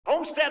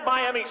Homestead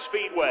Miami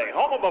Speedway,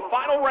 home of the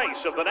final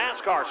race of the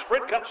NASCAR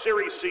Sprint Cup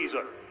Series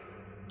season.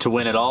 To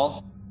win it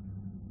all,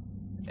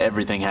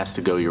 everything has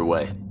to go your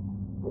way.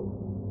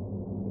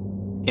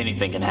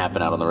 Anything can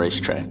happen out on the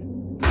racetrack,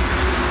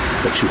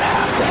 but you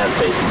have to have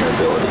faith in your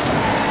ability,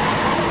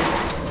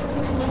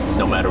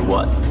 no matter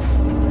what.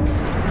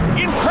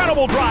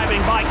 Incredible driving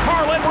by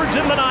Carl Edwards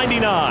in the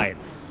 99.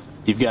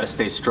 You've got to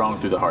stay strong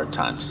through the hard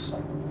times,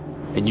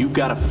 and you've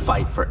got to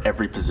fight for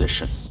every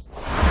position.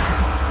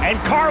 And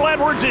Carl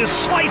Edwards is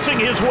slicing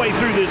his way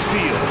through this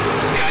field.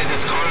 Guys,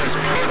 this car is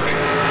perfect.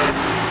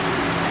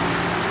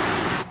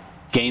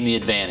 Gain the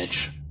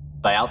advantage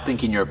by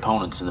outthinking your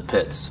opponents in the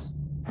pits.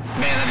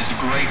 Man, that is a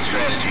great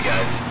strategy,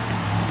 guys.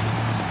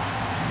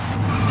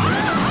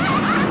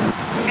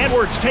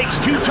 Edwards takes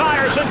 2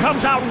 tires and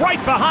comes out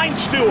right behind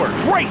Stewart.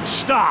 Great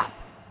stop.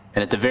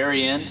 And at the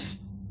very end,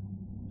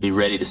 be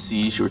ready to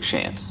seize your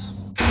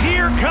chance.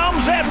 Here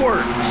comes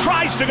Edwards.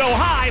 Tries to go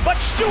high, but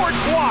Stewart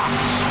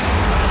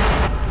blocks.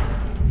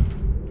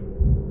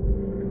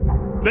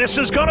 This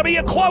is going to be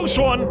a close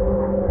one.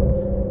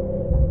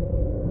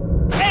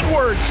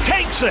 Edwards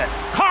takes it.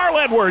 Carl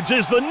Edwards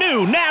is the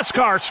new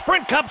NASCAR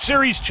Sprint Cup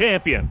Series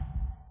champion.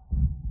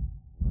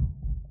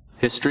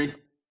 History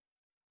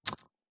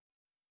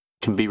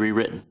can be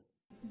rewritten.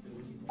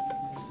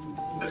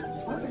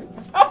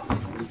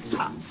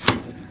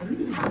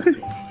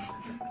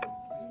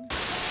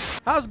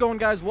 How's it going,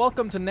 guys?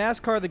 Welcome to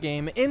NASCAR the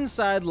Game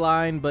Inside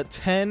Line, but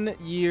 10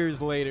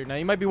 years later. Now,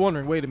 you might be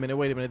wondering, wait a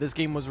minute, this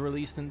game was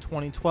released in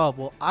 2012.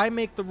 Well, I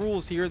make the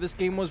rules here. This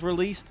game was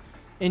released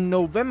in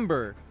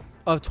November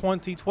of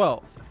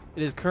 2012.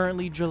 It is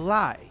currently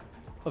July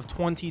of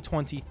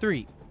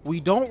 2023. We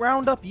don't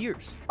round up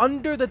years.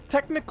 Under the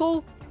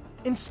technical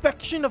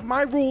inspection of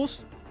my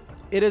rules,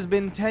 it has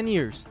been 10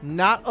 years,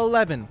 not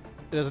 11.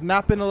 It has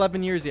not been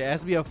 11 years yet. It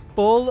has to be a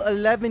full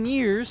 11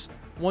 years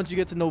once you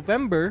get to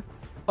November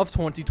of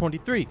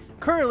 2023.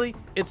 Currently,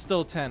 it's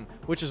still 10,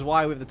 which is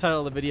why we have the title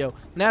of the video,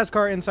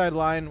 NASCAR Inside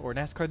Line, or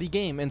NASCAR the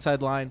Game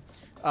Inside Line.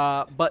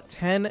 But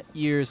 10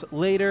 years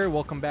later,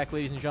 welcome back,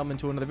 ladies and gentlemen,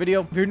 to another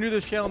video. If you're new to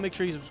this channel, make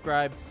sure you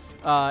subscribe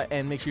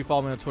and make sure you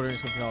follow me on Twitter and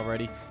Instagram if you're not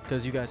already,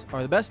 because you guys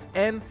are the best.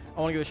 And I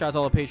want to give a shout out to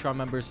all the Patreon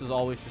members, as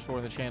always, for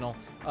supporting the channel.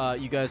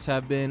 You guys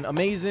have been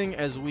amazing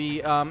as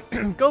we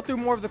go through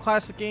more of the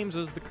classic games,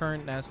 as the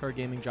current NASCAR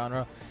gaming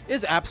genre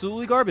is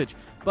absolutely garbage.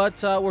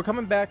 But we're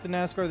coming back to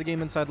NASCAR the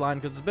Game Inside Line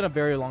because it's been a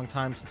very long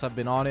time since I've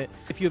been on it.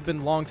 If you have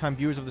been longtime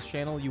viewers of this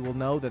channel, you will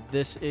know that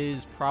this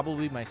is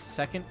probably my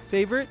second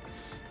favorite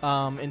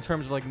in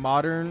terms of like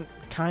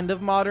kind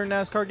of modern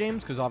NASCAR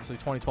games, because obviously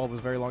 2012 was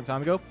a very long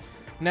time ago.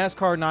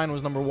 NASCAR 9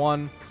 was number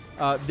 1.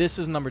 This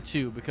is number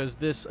 2 because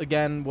this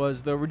again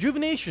was the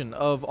rejuvenation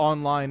of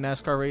online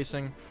NASCAR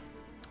racing,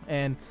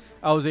 and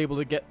I was able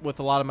to get with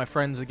a lot of my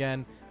friends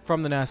again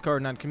from the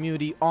NASCAR 9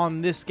 community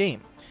on this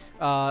game.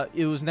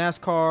 It was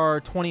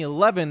NASCAR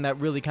 2011 that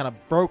really kind of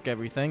broke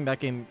everything. That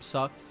game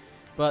sucked,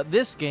 but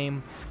this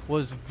game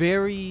was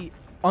very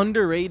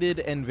underrated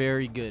and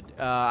very good.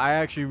 I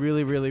actually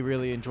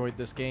really enjoyed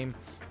this game.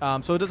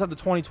 So it does have the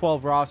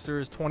 2012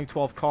 rosters,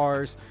 2012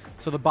 cars,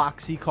 so the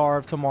boxy car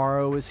of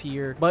tomorrow is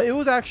here. But it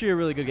was actually a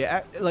really good game.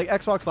 Like,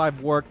 Xbox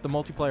Live worked, the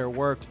multiplayer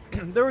worked.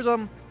 There was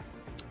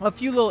a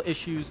few little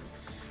issues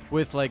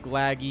with like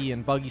laggy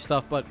and buggy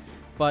stuff, but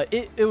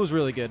it was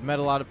really good. Met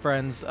a lot of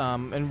friends,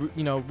 and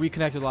you know,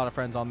 reconnected a lot of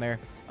friends on there.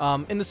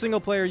 In the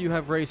single player, you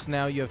have race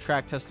now, you have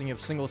track testing, you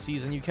have single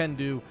season. You can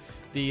do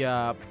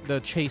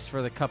the chase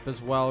for the cup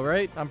as well,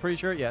 right? I'm pretty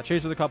sure. Yeah,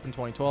 chase for the cup in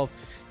 2012.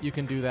 You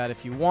can do that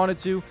if you wanted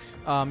to.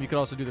 You could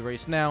also do the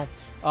race now.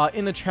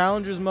 In the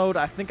challenges mode,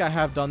 I think I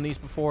have done these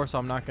before, so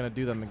I'm not going to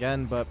do them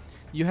again. But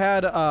you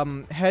had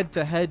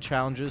head-to-head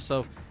challenges.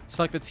 So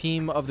select the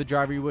team of the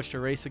driver you wish to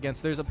race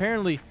against. There's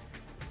apparently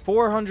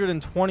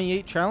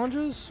 428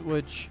 challenges,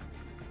 which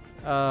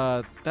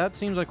that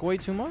seems like way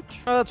too much.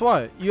 That's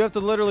why you have to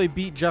literally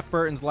beat Jeff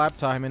Burton's lap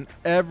time and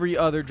every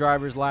other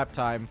driver's lap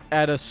time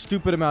at a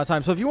stupid amount of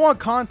time. So if you want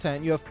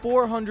content, you have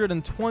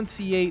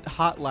 428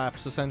 hot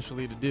laps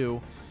essentially to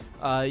do.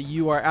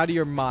 You are out of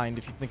your mind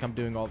if you think I'm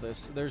doing all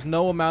this. There's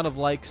no amount of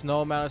likes,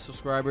 no amount of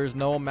subscribers,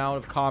 no amount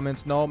of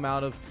comments, no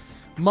amount of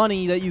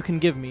money that you can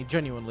give me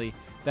genuinely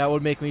that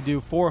would make me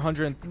do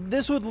 400.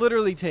 This would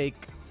literally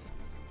take,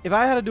 if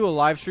I had to do a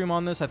live stream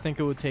on this, I think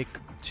it would take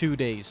 2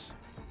 days.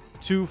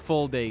 2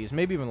 full days,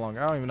 maybe even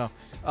longer. I don't even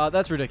know.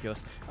 That's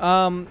ridiculous.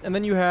 And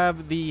then you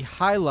have the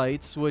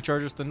highlights, which are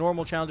just the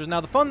normal challenges.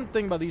 Now, the fun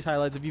thing about these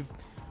highlights,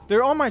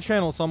 they're on my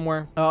channel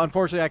somewhere.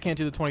 Unfortunately, I can't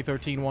do the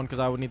 2013 one because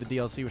I would need the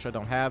DLC, which I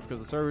don't have because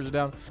the servers are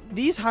down.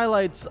 These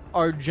highlights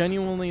are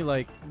genuinely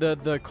like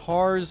the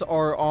cars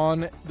are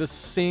on the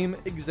same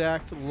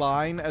exact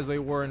line as they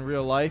were in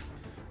real life.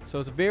 So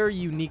it's a very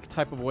unique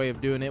type of way of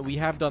doing it. We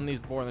have done these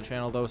before on the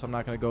channel, though, so I'm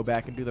not going to go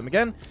back and do them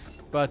again.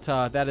 But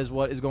that is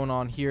what is going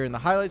on here in the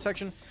highlight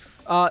section.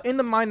 In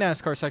the My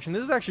NASCAR section,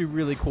 this is actually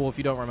really cool if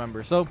you don't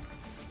remember. So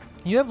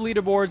you have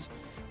leaderboards.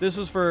 This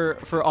was for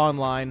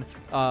online,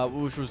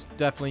 which was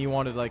definitely, you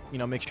wanted, like, you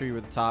know, make sure you were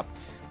the top.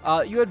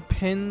 You had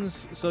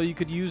pins, so you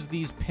could use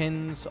these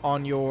pins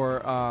on your,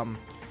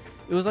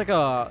 it was like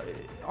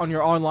on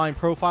your online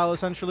profile,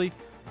 essentially.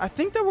 I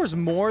think there was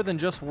more than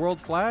just world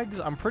flags.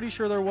 I'm pretty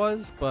sure there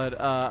was,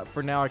 but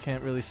for now I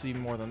can't really see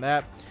more than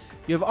that.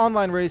 You have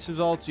online race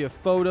results, you have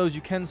photos,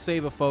 you can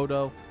save a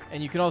photo,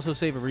 and you can also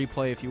save a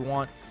replay if you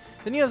want.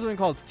 Then you have something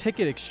called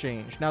ticket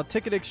exchange. Now,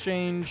 ticket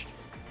exchange,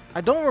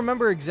 I don't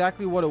remember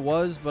exactly what it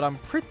was, but I'm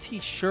pretty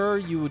sure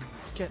you would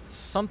get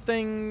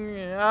something.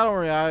 You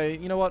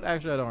know what?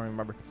 Actually, I don't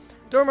remember.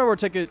 Don't remember what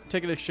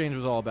ticket exchange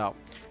was all about.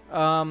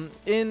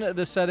 In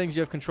the settings,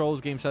 you have controls,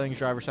 game settings,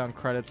 driver sound,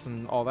 credits,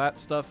 and all that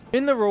stuff.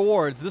 In the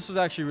rewards, this was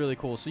actually really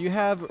cool. So you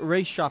have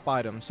race shop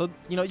items. So,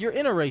 you know, you're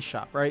in a race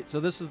shop, right? So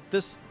this is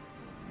this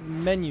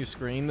menu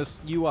screen, this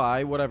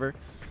UI, whatever.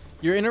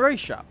 You're in a race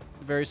shop.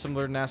 Very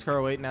similar to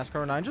NASCAR 08,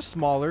 NASCAR 09, just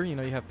smaller. You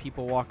know, you have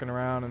people walking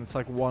around, and it's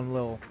like one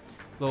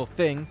little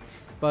thing.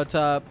 But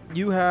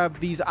you have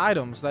these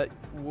items that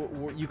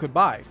you could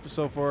buy.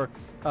 So for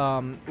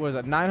what is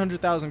that,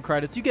 900,000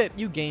 credits?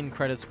 You gain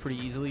credits pretty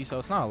easily, so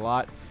it's not a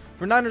lot.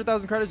 For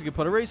 900,000 credits, you could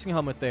put a racing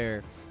helmet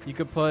there. You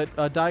could put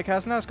a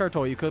die-cast NASCAR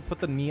toy. You could put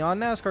the neon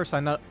NASCAR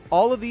sign. Now,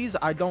 all of these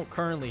I don't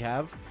currently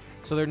have,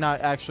 so they're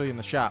not actually in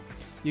the shop.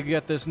 You can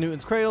get this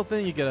Newton's Cradle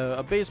thing, you get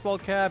a baseball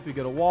cap, you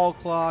get a wall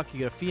clock, you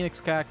get a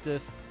Phoenix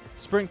cactus,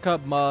 Sprint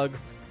Cup mug,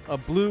 a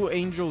Blue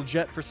Angel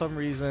jet for some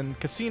reason,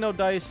 casino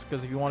dice,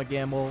 because if you want to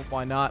gamble,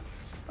 why not?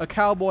 A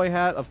cowboy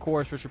hat, of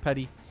course, Richard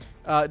Petty.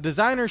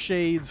 Designer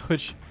shades,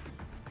 which,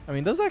 I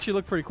mean, those actually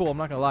look pretty cool, I'm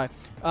not going to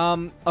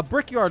lie. A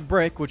Brickyard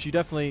brick, which you're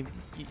going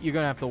to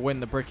have to win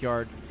the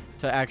Brickyard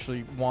to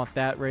actually want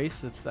that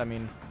race. I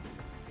mean,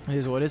 it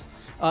is what it is.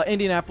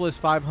 Indianapolis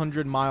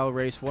 500-mile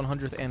race,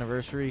 100th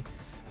anniversary.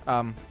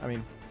 I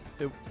mean,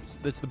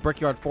 it's the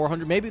Brickyard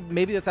 400.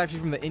 Maybe that's actually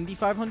from the Indy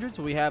 500.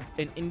 So we have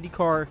an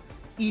IndyCar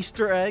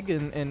Easter egg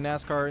in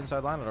NASCAR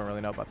Inside Line. I don't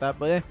really know about that,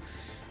 but yeah.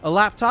 A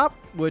laptop,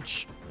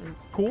 which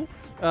cool.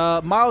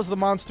 Miles the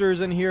Monster is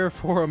in here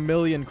for 1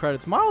 million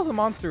credits. Miles the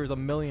Monster is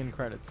 1 million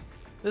credits.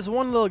 This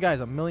one little guy's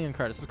 1 million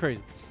credits. It's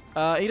crazy.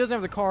 He doesn't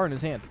have the car in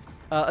his hand.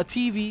 A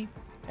TV,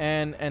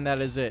 and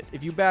that is it.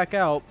 If you back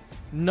out,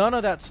 none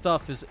of that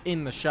stuff is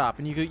in the shop,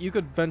 and you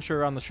could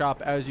venture around the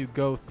shop as you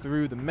go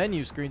through the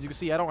menu screens. You can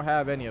see I don't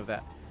have any of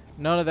that.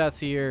 None of that's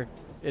here.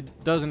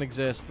 It doesn't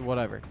exist,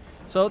 whatever.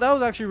 So that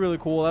was actually really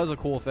cool. That was a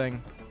cool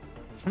thing.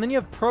 And then you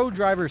have pro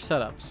driver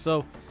setups.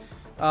 So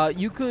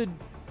you could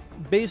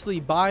basically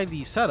buy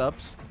these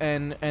setups,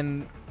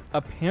 and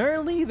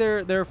apparently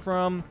they're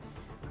from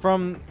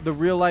the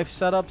real life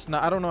setups.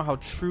 Now I don't know how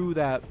true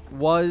that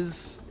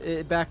was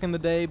back in the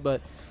day,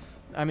 but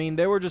I mean,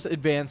 they were just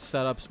advanced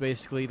setups,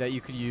 basically, that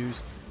you could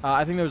use.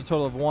 I think there was a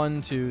total of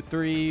 1, 2,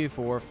 3,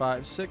 4,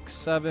 5, 6,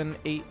 7,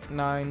 8,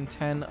 9,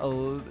 10,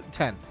 11,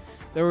 10.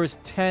 There was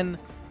 10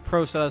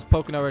 pro setups,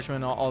 Pocono,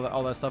 Richmond, all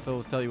that stuff. It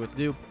will tell you what to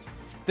do.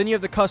 Then you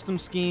have the custom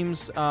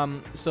schemes.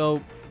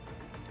 So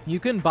you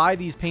can buy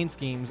these paint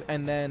schemes,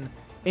 and then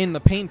in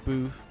the paint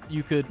booth,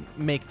 you could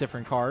make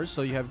different cars.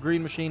 So you have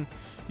Green Machine.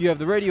 You have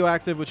the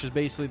Radioactive, which is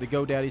basically the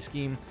GoDaddy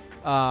scheme.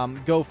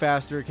 Go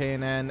Faster,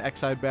 K&N,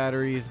 Excite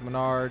batteries,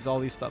 Menards,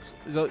 all these stuff.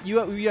 So you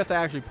have to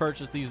actually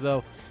purchase these,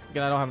 though.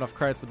 Again, I don't have enough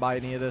credits to buy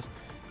any of this,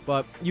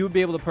 but you would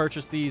be able to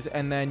purchase these,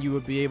 and then you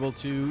would be able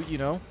to, you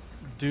know,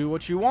 do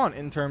what you want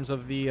in terms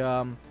of the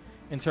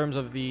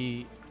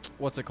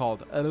what's it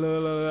called,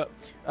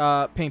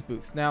 paint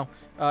booth. Now,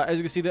 as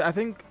you can see, I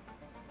think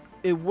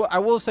I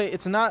will say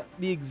it's not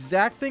the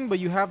exact thing, but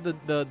you have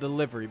the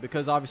livery,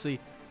 because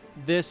obviously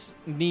this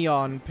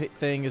neon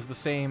thing is the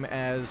same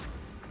as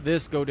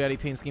this GoDaddy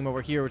paint scheme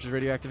over here, which is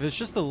Radioactive. It's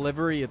just the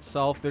livery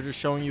itself. They're just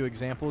showing you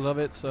examples of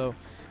it. So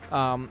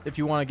if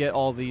you want to get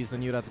all these,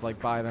 then you'd have to like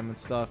buy them and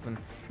stuff. And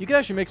you can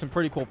actually make some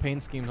pretty cool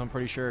paint schemes, I'm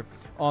pretty sure,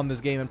 on this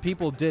game. And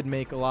people did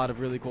make a lot of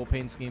really cool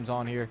paint schemes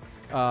on here.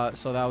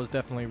 So that was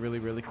definitely really,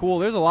 really cool.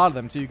 There's a lot of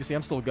them too. You can see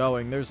I'm still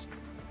going. There's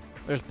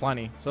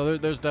plenty. So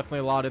there's definitely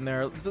a lot in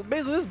there. So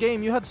basically, this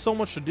game, you had so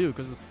much to do,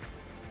 because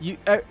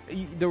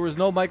there was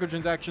no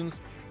microtransactions.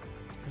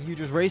 You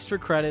just raced for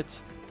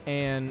credits,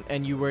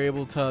 and you were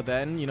able to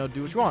then, you know,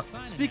 do what you want.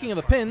 Speaking of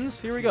the pins,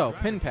 here we go,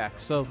 pin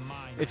packs. So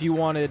if you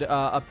wanted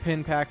a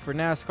pin pack for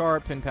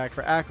NASCAR, pin pack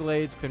for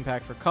accolades, pin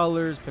pack for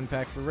colors, pin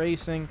pack for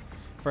racing,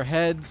 for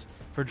heads,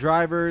 for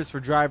drivers, for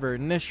driver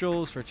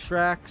initials, for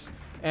tracks,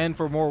 and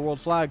for more world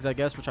flags, I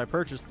guess, which I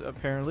purchased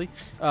apparently,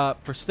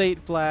 for state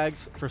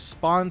flags, for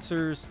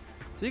sponsors.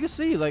 So you can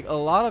see like a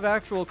lot of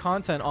actual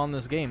content on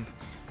this game.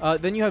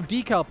 Then you have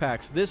decal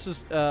packs. This is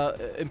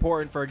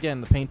important for, again,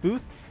 the paint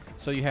booth.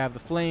 So you have the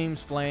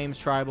flames,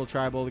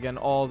 tribal, again,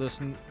 all this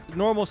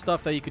normal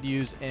stuff that you could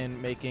use in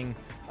making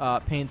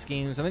paint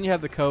schemes. And then you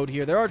have the code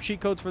here. There are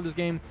cheat codes for this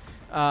game,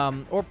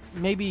 or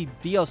maybe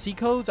DLC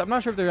codes. I'm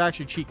not sure if they're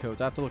actually cheat codes.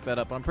 I have to look that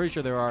up, but I'm pretty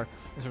sure there are,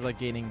 in terms of like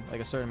gaining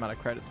like a certain amount of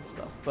credits and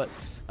stuff. But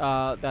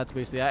that's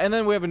basically that. And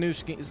then we have a new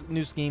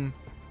scheme.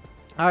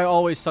 I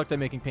always sucked at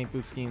making paint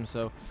booth schemes,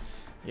 so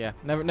Yeah,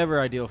 never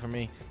ideal for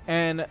me.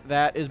 And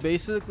that is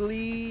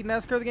basically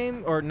NASCAR the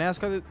game, or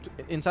NASCAR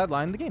the inside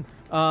line the game.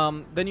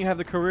 Then you have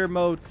the career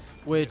mode,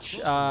 which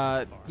you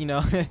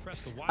know,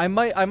 I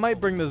might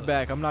bring this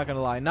back. I'm not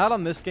gonna lie, not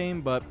on this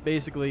game, but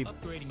basically,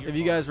 if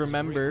you guys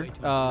remember,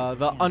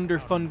 the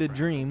underfunded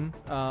dream,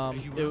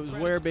 it was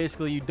where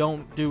basically you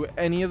don't do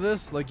any of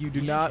this, like you do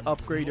not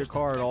upgrade your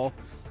car at all,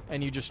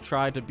 and you just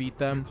try to beat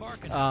them.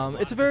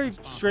 It's a very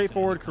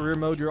straightforward career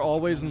mode. You're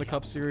always in the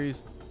Cup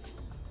Series.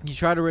 You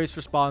try to race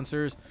for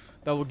sponsors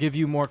that will give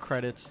you more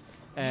credits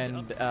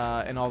and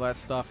all that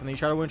stuff, and then you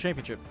try to win a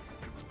championship.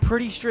 It's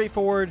pretty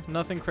straightforward,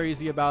 nothing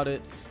crazy about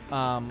it,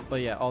 but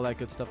yeah, all that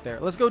good stuff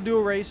there. Let's go do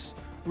a race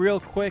real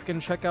quick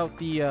and check out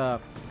the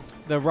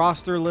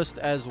roster list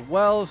as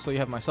well. So you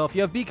have myself,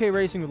 you have BK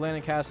Racing with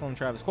Landon Castle and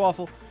Travis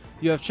Quaffle.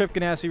 You have Chip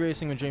Ganassi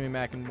Racing with Jamie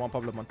Mack and Juan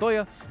Pablo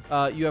Montoya.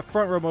 You have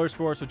Front Row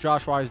Motorsports with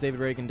Josh Wise, David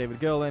Reagan,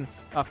 David Gilliland.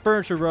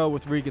 Furniture Row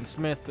with Regan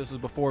Smith. This is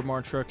before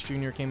Martin Truex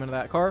Jr. came into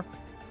that car.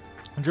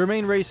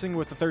 Germain Racing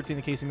with the 13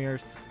 of Casey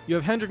Mears. You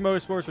have Hendrick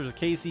Motorsports, which is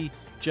Casey,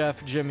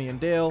 Jeff, Jimmy, and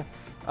Dale.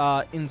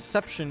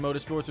 Inception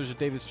Motorsports, which is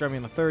David Stremme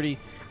in the 30.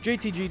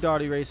 JTG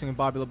Dottie Racing and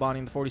Bobby Labonte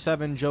in the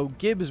 47. Joe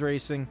Gibbs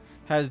Racing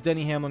has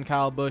Denny Hamlin,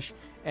 Kyle Busch,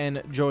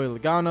 and Joey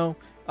Logano.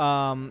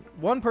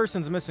 One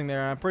person's missing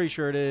there, and I'm pretty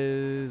sure it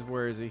is...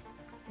 Where is he?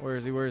 Where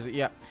is he?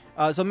 Yeah.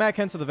 So Matt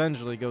Kenseth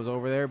eventually goes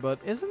over there, but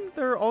isn't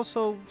there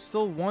also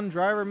still one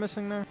driver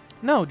missing there?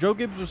 No, Joe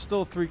Gibbs was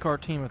still a 3-car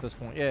team at this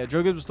point. Yeah,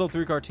 Joe Gibbs was still a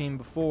 3-car team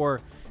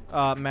before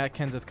Matt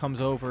Kenseth comes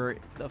over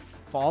the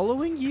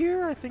following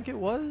year, I think it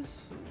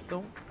was.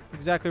 Don't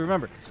exactly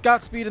remember.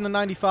 Scott Speed in the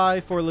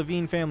 95 for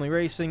Levine Family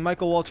Racing.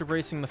 Michael Waltrip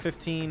Racing in the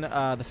 15,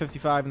 the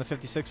 55, and the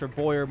 56 for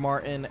Boyer,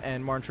 Martin,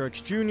 and Martin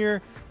Truex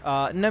Jr.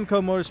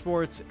 Nemco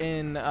Motorsports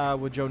in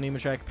with Joe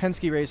Nemechek.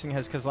 Penske Racing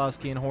has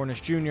Keselowski and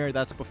Hornish Jr.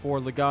 That's before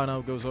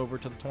Logano goes over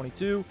to the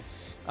 22.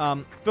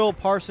 Phil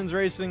Parsons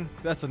Racing,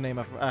 that's a name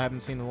I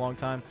haven't seen in a long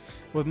time,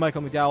 with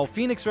Michael McDowell.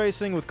 Phoenix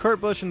Racing with Kurt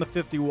Busch in the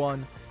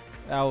 51.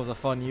 That was a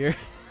fun year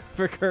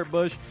for Kurt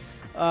Busch.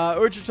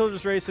 Richard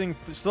Childress Racing,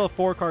 still a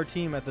 4-car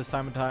team at this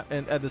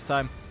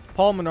time.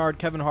 Paul Menard,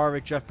 Kevin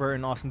Harvick, Jeff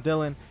Burton, Austin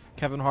Dillon.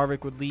 Kevin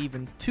Harvick would leave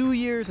in 2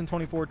 years in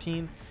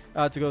 2014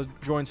 to go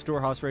join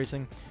Storehouse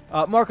Racing.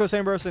 Marco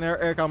Sambros and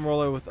Eric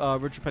Almirola with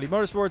Richard Petty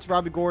Motorsports.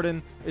 Robbie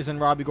Gordon is in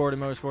Robbie Gordon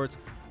Motorsports.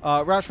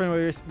 Roush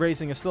Fenway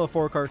Racing is still a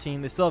 4-car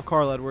team. They still have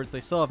Carl Edwards.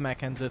 They still have Matt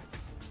Kenseth.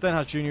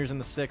 Stenhouse Jr. is in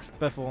the 6,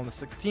 Bethel in the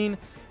 16.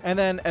 And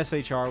then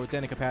SHR with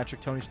Danica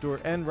Patrick, Tony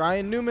Stewart, and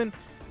Ryan Newman.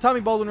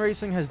 Tommy Baldwin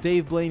Racing has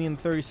Dave Blaney in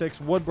the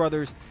 36. Wood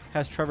Brothers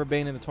has Trevor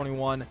Bayne in the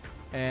 21.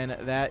 And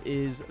that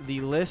is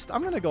the list.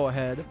 I'm going to go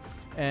ahead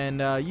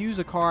and use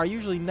a car I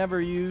usually never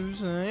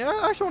use. I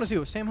actually want to see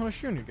what Sam Hornish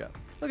Jr. got.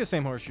 Look at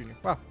Sam Hornish Jr.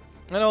 Wow.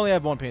 I only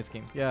have one paint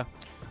scheme. Yeah.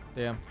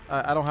 Damn.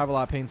 I don't have a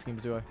lot of paint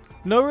schemes, do I?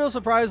 No real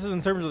surprises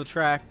in terms of the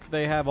track.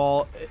 They have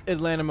all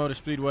Atlanta Motor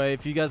Speedway.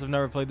 If you guys have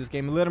never played this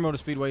game, Atlanta Motor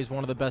Speedway is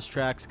one of the best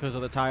tracks because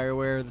of the tire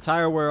wear. The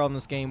tire wear on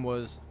this game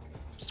was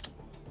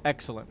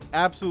excellent.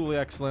 Absolutely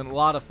excellent. A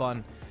lot of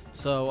fun.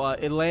 So,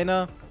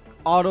 Atlanta,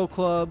 Auto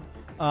Club,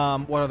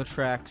 what other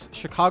tracks?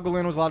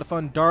 Chicagoland was a lot of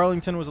fun.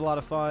 Darlington was a lot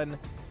of fun.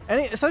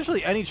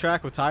 Essentially any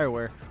track with tire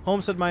wear.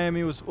 Homestead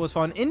Miami was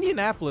fun.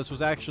 Indianapolis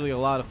was actually a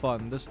lot of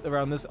fun.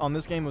 On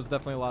this game was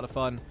definitely a lot of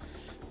fun.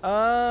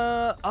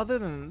 Other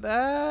than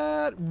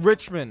that,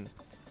 Richmond.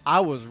 I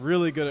was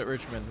really good at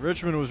Richmond.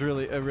 Richmond was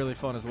really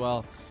fun as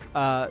well.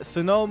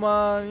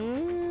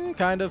 Sonoma,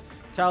 kind of.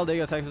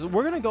 Talladega, Texas.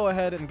 We're going to go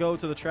ahead and go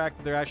to the track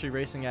that they're actually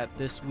racing at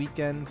this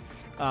weekend,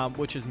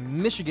 which is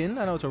Michigan.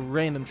 I know it's a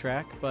random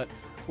track, but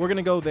we're going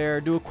to go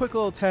there, do a quick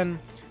little 20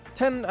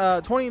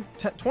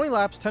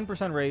 laps,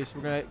 10% race.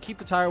 We're going to keep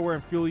the tire wear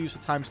and fuel use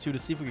at ×2 to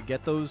see if we could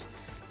get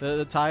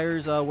the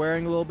tires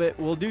wearing a little bit.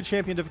 We'll do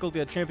champion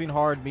difficulty at champion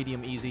hard,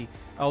 medium, easy.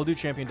 We'll do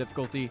champion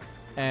difficulty.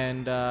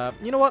 And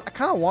you know what? I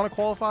kind of want to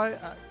qualify.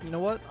 You know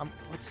what?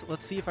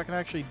 Let's see if I can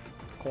actually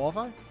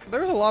qualify.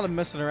 There's a lot of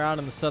messing around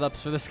in the setups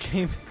for this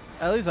game.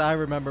 At least I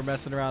remember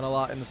messing around a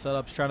lot in the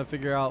setups, trying to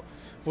figure out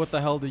what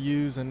the hell to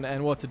use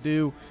and what to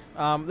do.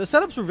 The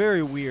setups were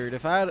very weird.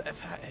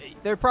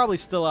 They're probably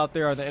still out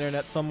there on the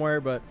internet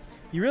somewhere, but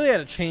you really had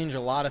to change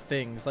a lot of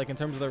things, like in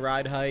terms of the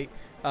ride height,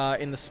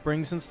 in the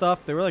springs and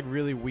stuff. They were like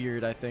really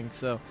weird, I think.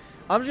 So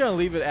I'm just gonna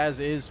leave it as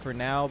is for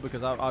now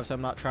because obviously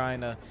I'm not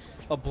trying to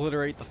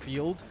obliterate the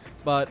field.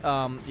 But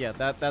yeah,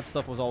 that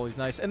stuff was always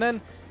nice. And then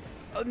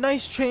a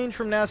nice change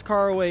from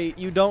NASCAR 08.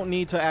 You don't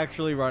need to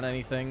actually run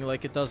anything.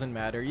 Like, it doesn't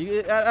matter.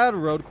 At a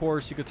road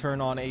course, you could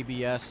turn on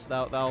ABS.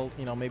 That'll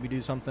maybe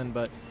do something.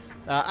 But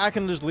I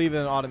can just leave it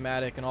in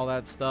automatic and all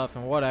that stuff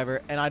and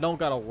whatever. And I don't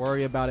got to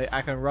worry about it.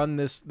 I can run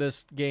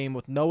this game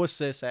with no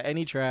assists at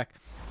any track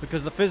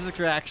because the physics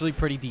are actually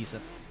pretty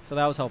decent. So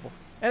that was helpful.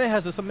 And it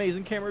has this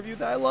amazing camera view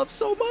that I love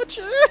so much.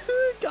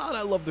 God,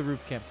 I love the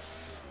roof cam.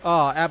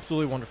 Oh,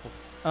 absolutely wonderful.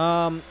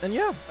 And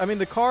yeah, I mean,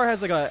 the car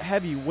has like a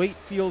heavy weight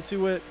feel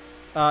to it.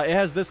 It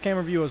has this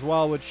camera view as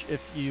well, which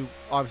if you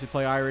obviously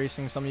play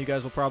iRacing, some of you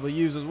guys will probably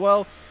use as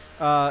well.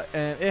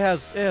 And it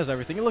has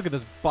everything. Look at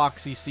this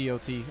boxy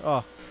COT.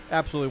 Oh,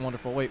 Absolutely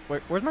wonderful. Wait,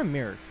 where's my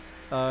mirror?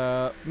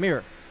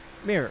 Mirror.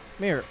 Mirror,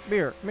 mirror,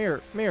 mirror,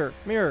 mirror, mirror,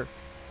 mirror.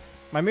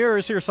 My mirror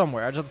is here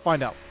somewhere. I just have to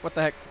find out. What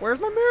the heck? Where's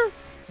my mirror?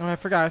 Oh, I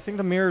forgot. I think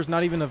the mirror is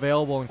not even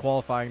available in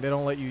qualifying. They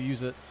don't let you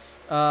use it.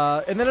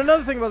 And then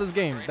another thing about this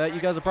game that you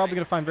guys are probably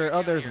going to find very...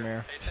 Oh, there's the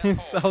mirror.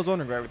 So I was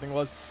wondering where everything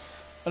was.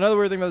 Another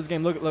weird thing about this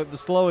game, look, the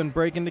slow and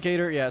brake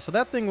indicator. Yeah, so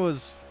that thing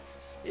was...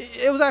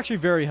 It was actually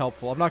very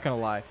helpful. I'm not going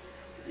to lie.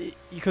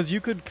 Because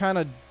you could kind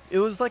of... It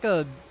was like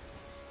a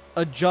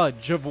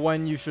judge of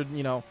when you should,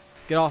 you know,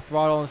 get off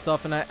throttle and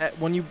stuff. And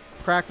when you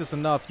practice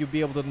enough, you'll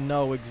be able to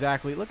know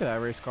exactly... Look at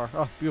that race car.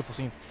 Oh, beautiful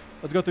scenes.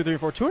 Let's go through 3 and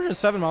 4.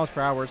 207 miles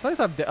per hour. It's nice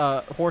to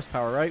have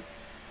horsepower, right?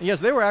 And yes,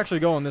 they were actually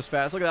going this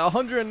fast. Look at that.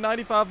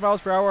 195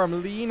 miles per hour.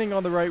 I'm leaning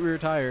on the right rear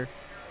tire.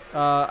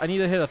 I need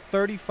to hit a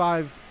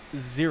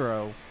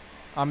 35.0.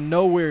 I'm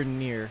nowhere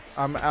near.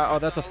 Oh,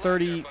 that's a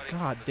 30.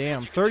 God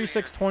damn.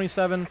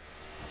 36.27.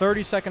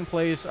 32nd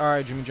place. All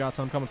right, Jimmy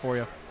Johnson, I'm coming for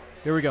you.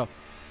 Here we go.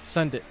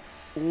 Send it.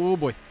 Oh,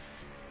 boy.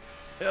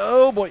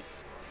 Oh, boy.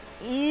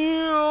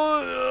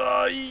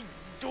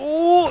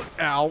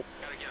 Ow.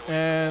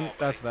 And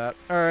that's that.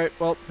 All right,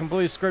 well,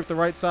 completely scraped the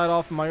right side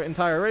off of my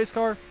entire race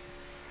car.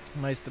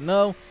 Nice to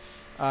know.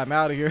 I'm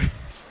out of here.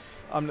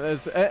 And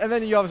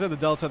then you obviously have the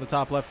Delta at the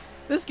top left.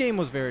 This game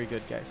was very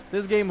good, guys.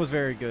 This game was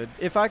very good.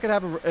 If I could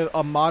have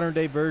a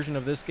modern-day version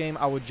of this game,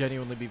 I would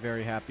genuinely be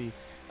very happy.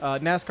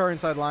 NASCAR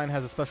Inside Line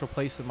has a special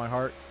place in my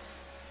heart.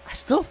 I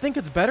still think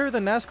it's better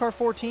than NASCAR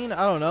 14.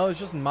 I don't know. It's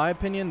just in my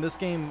opinion. This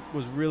game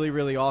was really,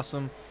 really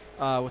awesome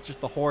with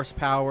just the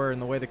horsepower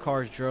and the way the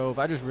cars drove.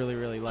 I just really,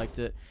 really liked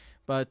it.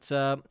 But,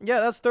 yeah,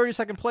 that's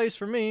 32nd place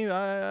for me.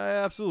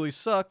 I absolutely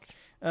suck.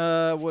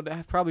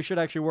 Probably should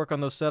actually work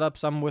on those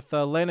setups. I'm with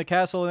Landon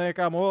Castle and Eric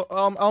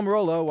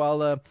Almirola, while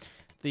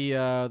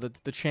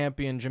the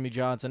champion Jimmy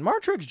Johnson,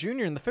 Martrix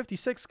Jr. in the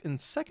 56th in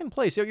 2nd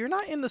place. Yo, you're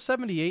not in the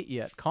 78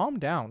 yet. Calm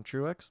down,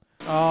 Truex.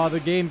 Oh, the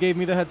game gave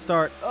me the head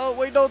start. Oh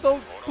wait, don't,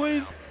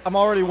 please. I'm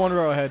already 1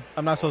 row ahead.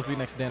 I'm not supposed to be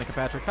next to Danica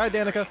Patrick. Hi,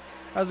 Danica.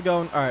 How's it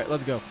going? All right,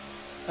 let's go.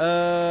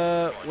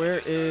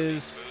 Where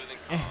is?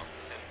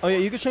 Oh yeah,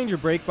 you can change your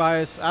brake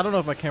bias. I don't know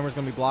if my camera's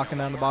gonna be blocking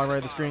that on the bottom right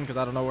of the screen because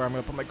I don't know where I'm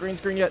gonna put my green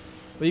screen yet.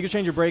 But you can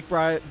change your brake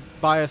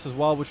bias as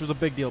well, which was a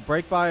big deal.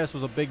 Brake bias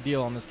was a big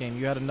deal on this game.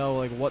 You had to know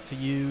like what to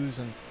use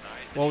and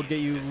what would get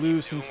you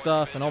loose and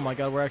stuff. And oh my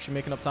god, we're actually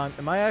making up time.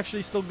 Am I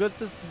actually still good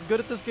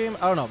at this game?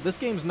 I don't know. This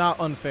game's not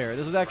unfair.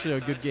 This is actually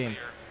a good game.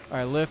 All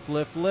right, lift,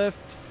 lift,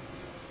 lift,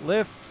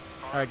 lift.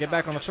 All right, get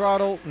back on the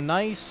throttle.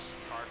 Nice.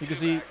 You can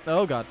see.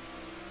 Oh god.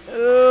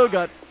 Oh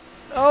god.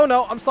 Oh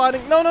no, I'm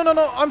sliding. No.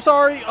 I'm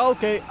sorry.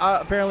 Okay.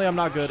 Apparently I'm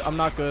not good. I'm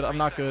not good. I'm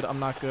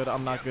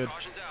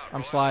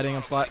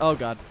sliding. Oh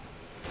god.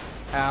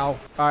 Ow.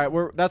 All right,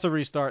 that's a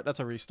restart.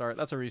 That's a restart,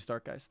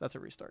 guys. That's a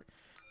restart.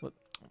 Look,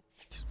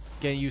 just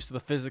getting used to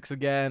the physics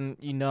again.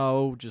 You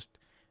know,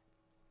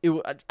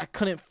 I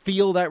couldn't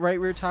feel that right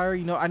rear tire.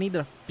 You know, I need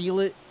to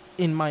feel it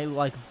in my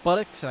like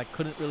buttocks, and I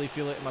couldn't really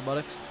feel it in my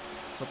buttocks.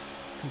 So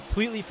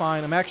completely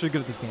fine. I'm actually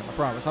good at this game. I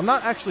promise. I'm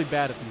not actually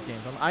bad at these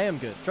games. I am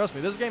good. Trust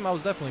me. This game, I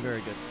was definitely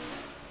very good.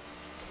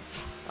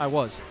 I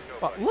was.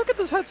 Wow, look at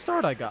this head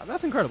start I got.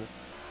 That's incredible.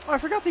 Oh, I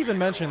forgot to even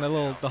mention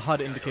the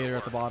HUD indicator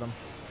at the bottom.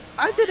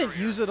 I didn't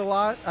use it a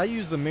lot. I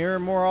use the mirror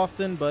more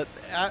often, but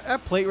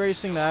at plate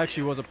racing, that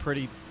actually was a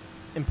pretty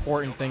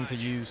important thing to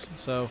use.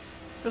 So,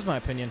 that's my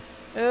opinion.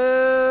 All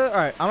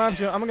right, I'm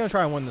gonna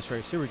try and win this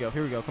race. Here we go.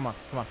 Come on.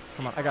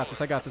 I got this.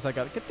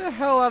 Get the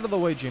hell out of the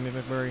way, Jamie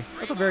McMurray.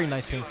 That's a very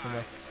nice paint scheme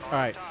there. All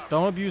right,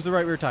 don't abuse the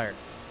right rear tire.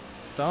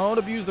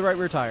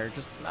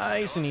 Just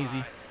nice and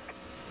easy.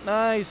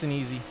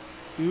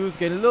 Ooh, it's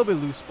getting a little bit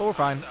loose, but we're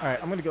fine. All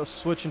right, I'm gonna go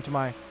switch into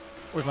my.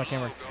 Where's my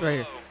camera? Right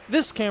here.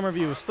 This camera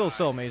view is still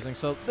so amazing.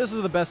 So this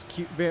is the best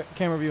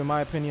camera view in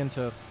my opinion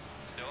to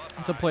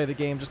play the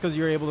game, just because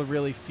you're able to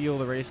really feel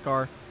the race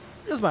car.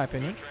 Just my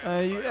opinion.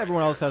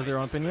 Everyone else has their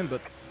own opinion, but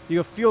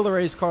you can feel the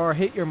race car,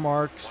 hit your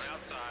marks.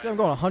 I'm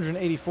going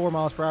 184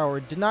 miles per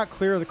hour. Did not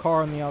clear the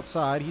car on the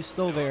outside. He's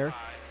still there.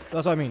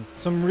 That's what I mean.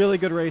 Some really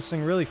good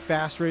racing, really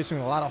fast racing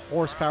with a lot of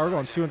horsepower. We're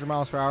going 200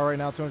 miles per hour right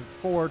now.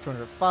 204,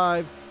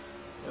 205.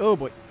 Oh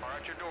boy.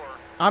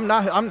 I'm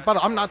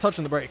not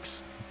touching the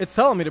brakes. It's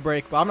telling me to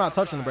brake, but I'm not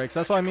touching the brakes.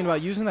 That's what I mean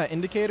about using that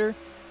indicator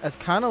as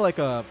kind of like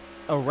a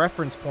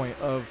reference point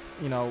of,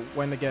 you know,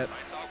 when to get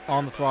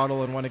on the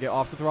throttle and when to get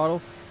off the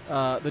throttle.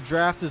 The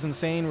draft is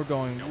insane. We're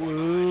going,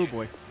 oh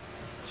boy,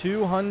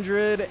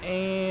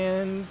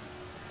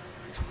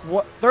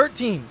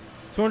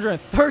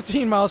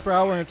 213 miles per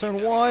hour in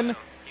turn 1.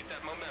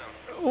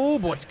 Oh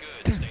boy.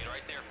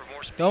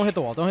 Don't hit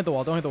the wall.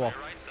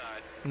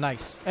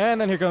 Nice. And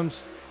then here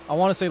comes, I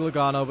want to say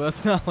Logano, but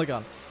that's not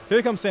Logano.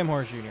 Here comes Sam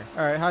Hornish Jr.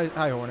 All right,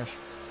 hi Hornish.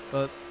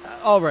 But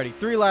already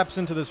 3 laps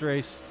into this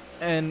race,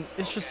 and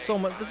it's just so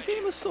much. This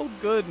game is so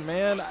good,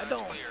 man. I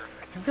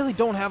really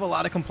don't have a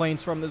lot of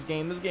complaints from this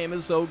game. This game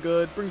is so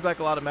good. Brings back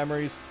a lot of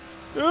memories.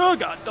 Oh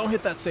god, don't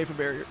hit that safer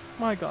barrier.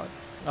 My god.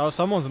 Oh,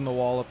 someone's in the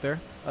wall up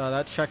there.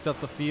 That checked up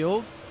the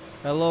field.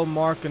 Hello,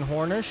 Mark and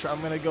Hornish.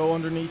 I'm gonna go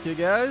underneath you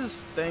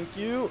guys. Thank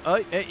you.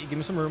 Hey, give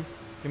me some room.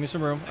 Give me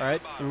some room. All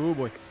right. Ooh,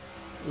 boy.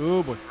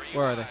 Ooh, boy.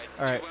 Where are they?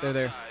 All right, they're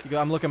there.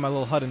 I'm looking at my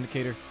little HUD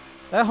indicator.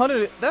 That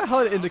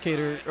HUD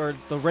indicator, or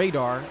the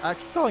radar, I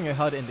keep calling it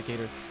HUD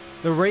indicator.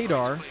 The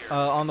radar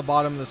on the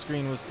bottom of the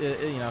screen was,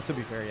 you know, to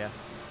be fair, yeah,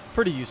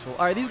 pretty useful.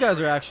 All right, these guys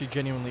are actually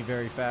genuinely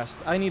very fast.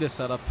 I need a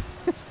setup.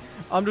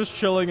 I'm just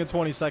chilling at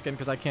 22nd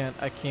because I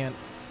can't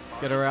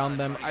get around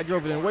them. I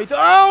drove it in way too.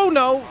 Oh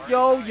no!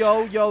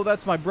 Yo!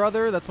 That's my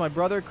brother. That's my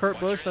brother, Kurt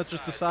Busch. That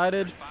just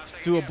decided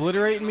to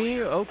obliterate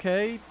me.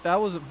 Okay, that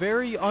was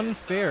very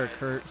unfair,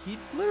 Kurt. He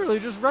literally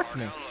just wrecked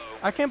me.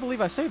 I can't believe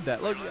I saved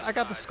that. Look, I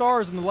got the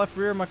scars in the left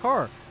rear of my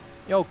car.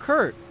 Yo,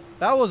 Kurt,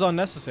 that was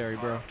unnecessary,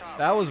 bro.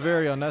 That was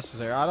very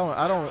unnecessary. I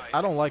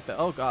don't like that.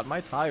 Oh god,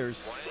 my tires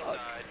suck.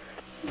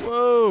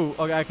 Whoa.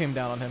 Okay, I came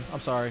down on him. I'm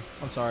sorry.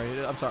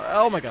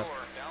 Oh my god.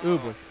 Ooh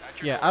boy.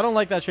 Yeah, I don't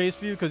like that chase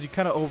view because you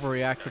kind of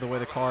overreact to the way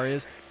the car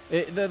is.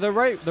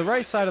 The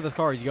right side of the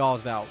car is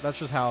yaws out. That's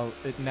just how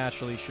it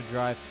naturally should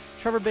drive.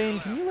 Trevor Bayne,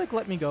 can you like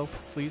let me go,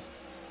 please?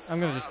 I'm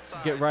gonna just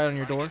get right on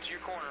your door.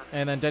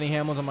 And then Denny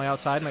Hamlin's on my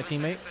outside, my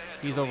teammate.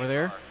 He's over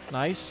there.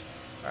 Nice.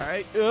 All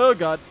right. Oh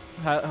god.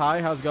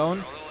 Hi. How's it going?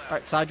 All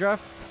right. Side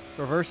draft.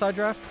 Reverse side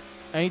draft.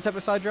 Any type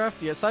of side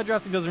draft. Yeah. Side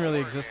drafting doesn't really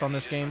exist on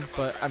this game,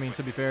 but I mean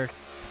to be fair,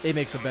 it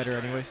makes it better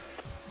anyways.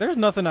 There's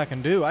nothing I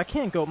can do. I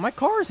can't go. My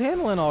car is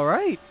handling all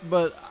right,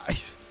 but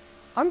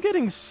I'm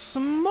getting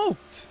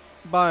smoked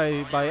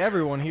by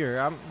everyone here.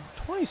 I'm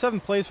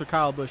 27th place for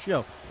Kyle Busch.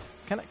 Yo,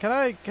 can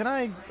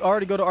I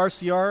already go to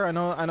RCR?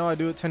 I know I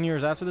do it 10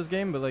 years after this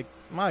game, but like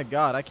my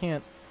god, I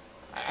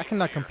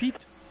cannot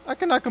compete. I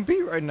cannot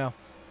compete right now.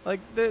 Like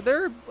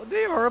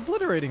they are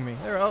obliterating me.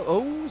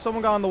 Oh,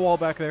 someone got on the wall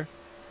back there.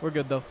 We're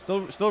good though.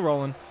 Still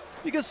rolling.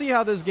 You can see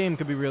how this game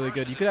could be really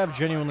good. You could have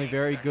genuinely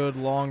very good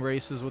long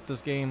races with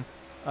this game.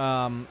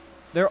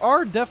 There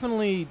are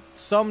definitely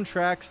some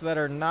tracks that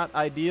are not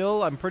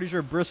ideal. I'm pretty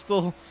sure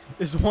Bristol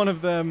is one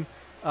of them.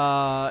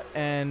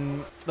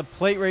 And the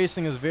plate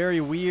racing is very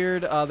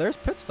weird. There's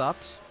pit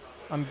stops.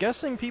 I'm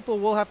guessing people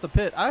will have to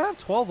pit. I have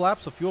 12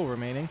 laps of fuel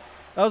remaining.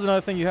 That was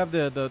another thing. You have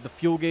the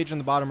fuel gauge in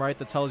the bottom right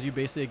that tells you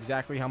basically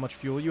exactly how much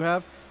fuel you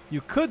have.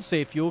 You could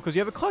save fuel because you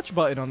have a clutch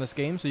button on this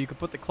game, so you could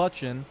put the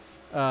clutch in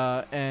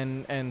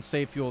and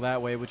save fuel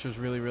that way, which is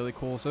really, really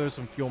cool. So there's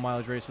some fuel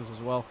mileage races as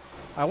well.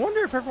 I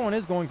wonder if everyone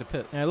is going to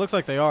pit. Yeah, it looks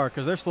like they are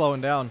because they're slowing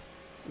down.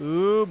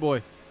 Ooh,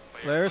 boy.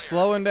 They're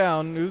slowing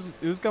down.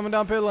 Who's coming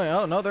down pit lane?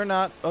 Oh, no, they're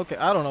not. Okay,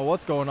 I don't know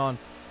what's going on.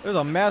 There's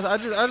a mass. I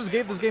just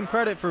gave this game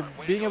credit for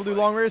being able to do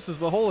long races,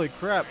 but holy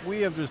crap,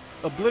 we have just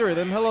obliterated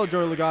them. Hello,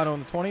 Joey Logano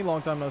in the 20.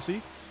 Long time no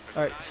see.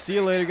 All right, see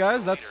you later,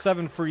 guys. That's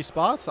 7 free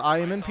spots. I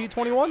am in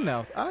P21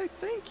 now.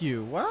 Thank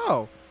you.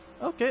 Wow.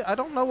 Okay, I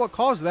don't know what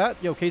caused that.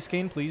 Yo, Case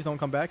Kane, please don't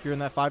come back. You're in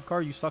that 5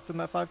 car. You sucked in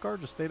that 5 car.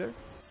 Just stay there.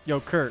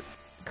 Yo, Kurt,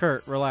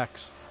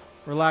 relax.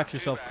 Relax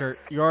yourself, Kurt.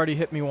 You already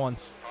hit me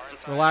once.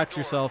 Relax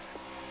yourself.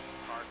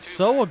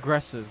 So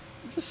aggressive.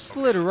 Just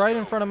slid right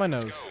in front of my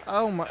nose.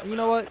 Oh my. You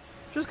know what?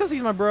 Just because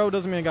he's my bro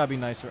doesn't mean I gotta be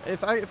nicer.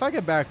 If I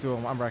get back to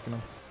him, I'm wrecking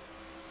him.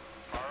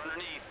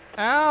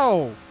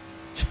 Ow!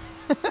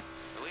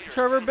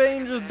 Trevor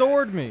Bayne just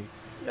doored me.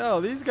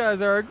 Yo, these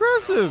guys are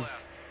aggressive.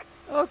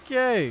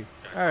 Okay.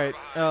 All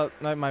right.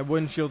 My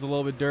windshield's a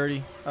little bit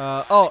dirty.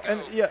 Oh,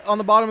 and yeah, on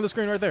the bottom of the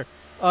screen right there.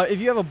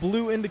 If you have a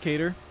blue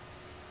indicator,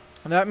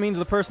 that means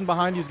the person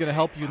behind you is going to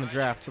help you in the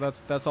draft. So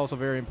that's also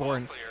very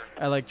important.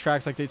 At like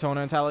tracks like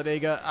Daytona and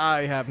Talladega,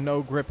 I have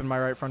no grip in my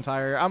right front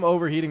tire. I'm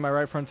overheating my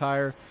right front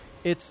tire.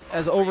 It's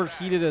as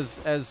overheated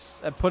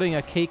as putting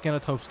a cake in a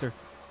toaster.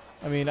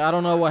 I mean, I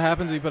don't know what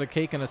happens if you put a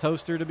cake in a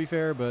toaster, to be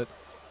fair, but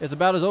it's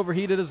about as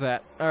overheated as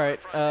that. All right,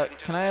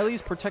 can I at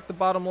least protect the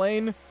bottom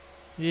lane?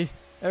 Yeah,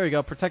 there we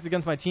go. Protect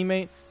against my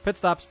teammate. Pit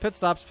stops, pit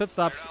stops, pit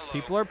stops.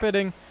 People are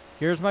pitting.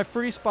 Here's my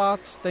free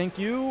spots. Thank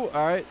you.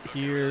 All right,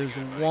 here's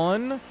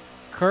 1.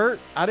 Kurt,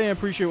 I didn't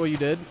appreciate what you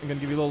did. I'm going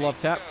to give you a little love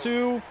tap.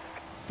 2,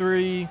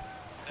 3,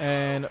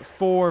 and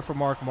 4 for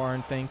Mark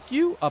Martin. Thank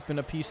you. Up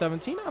into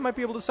P17. I might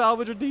be able to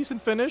salvage a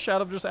decent finish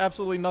out of just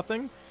absolutely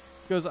nothing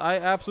because I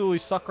absolutely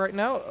suck right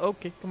now.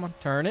 Okay, come on.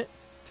 Turn it.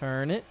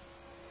 Turn it.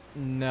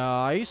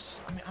 Nice.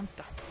 I mean, I'm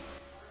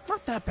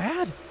not that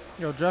bad.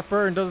 Yo, Jeff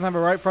Burton doesn't have a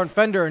right front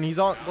fender, and he's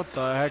on. What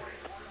the heck?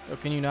 Yo,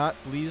 can you not?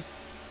 Please?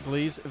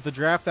 Please? If the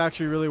draft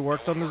actually really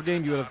worked on this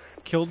game, you would have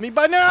killed me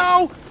by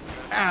now.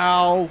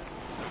 Ow.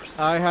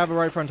 I have a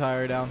right front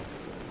tire down.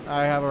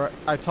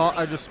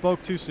 I just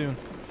spoke too soon.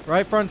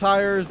 Right front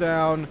tire is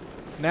down.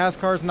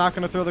 NASCAR's not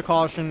going to throw the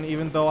caution,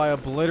 even though I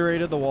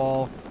obliterated the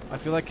wall. I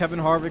feel like Kevin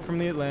Harvick from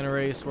the Atlanta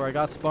race, where I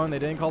got spun. They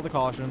didn't call the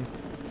caution.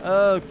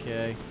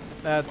 Okay.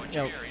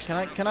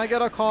 Can I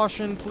get a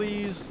caution,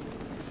 please?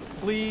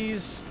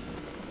 Please.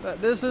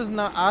 This is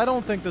not. I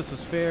don't think this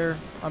is fair.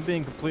 I'm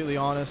being completely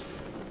honest.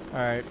 All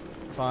right,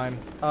 fine.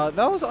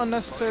 That was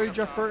unnecessary,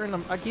 Jeff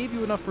Burton. I gave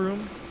you enough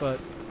room, but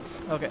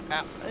okay.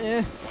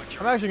 I'm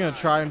actually gonna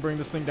try and bring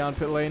this thing down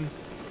pit lane.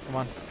 Come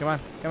on, come on,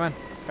 come on.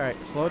 All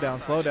right, slow down,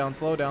 slow down,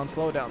 slow down,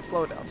 slow down,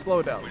 slow down,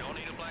 slow down.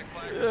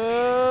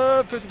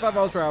 55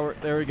 miles per hour.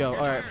 There we go.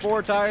 All right,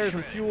 4 tires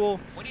and fuel.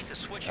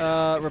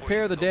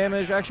 Repair the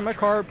damage. Actually, my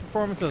car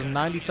performance is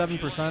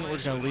 97%. We're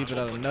just gonna leave it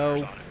at a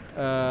no.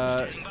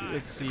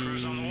 Let's see.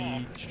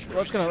 You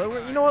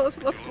know what?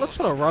 Let's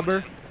put a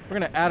rubber. We're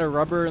gonna add a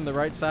rubber in the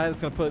right side.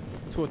 It's gonna put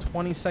to a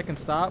 20-second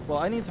stop. Well,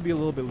 I need to be a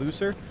little bit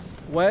looser.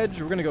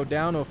 Wedge, we're gonna go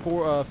down to a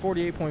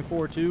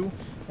 48.42,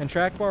 and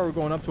track bar, we're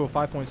going up to a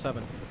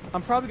 5.7.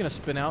 I'm probably gonna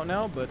spin out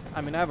now, but I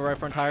mean, I have a right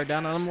front tire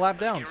down and I'm a lap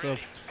down, so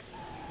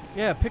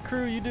yeah. Pit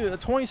crew, you do a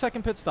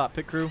 20-second pit stop.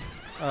 Pit crew,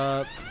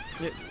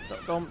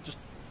 don't just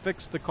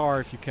fix the car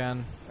if you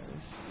can.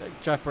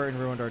 Jeff Burton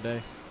ruined our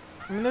day.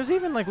 I mean, there's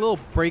even like little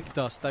brake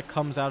dust that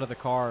comes out of the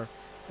car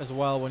as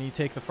well when you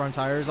take the front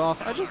tires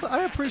off.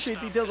 I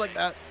appreciate details like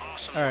that.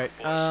 All right.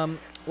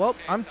 Well,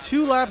 I'm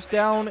 2 laps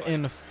down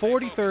in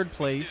 43rd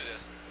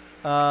place.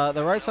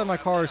 The right side of my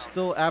car is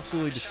still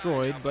absolutely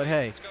destroyed, but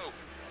hey,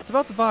 it's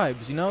about the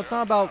vibes, you know? It's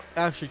not about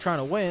actually trying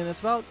to win.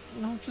 It's about,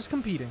 you know, just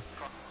competing.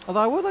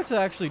 Although I would like to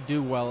actually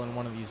do well in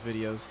one of these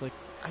videos. Like,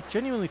 I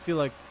genuinely feel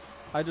like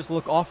I just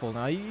look awful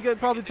now. You guys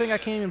probably think I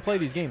can't even play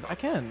these games. I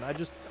can. I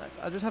just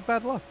have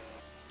bad luck.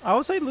 I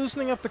would say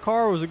loosening up the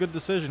car was a good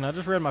decision. I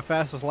just ran my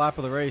fastest lap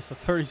of the race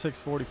at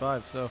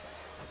 36.45, so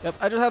yep,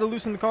 I just had to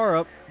loosen the car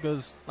up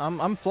because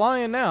I'm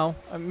flying now.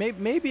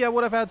 Maybe I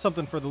would have had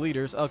something for the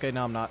leaders. Okay,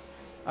 no, I'm not.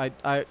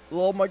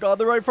 Oh my god,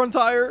 the right front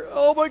tire.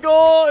 Oh my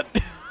god.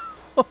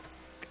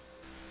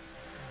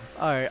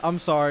 Alright, I'm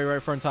sorry,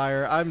 right front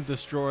tire. I'm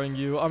destroying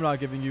you. I'm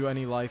not giving you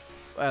any life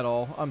at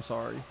all. I'm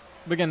sorry.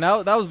 But again,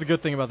 that was the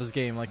good thing about this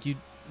game. Like,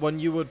 when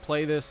you would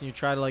play this and you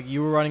try to, like,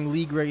 you were running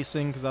league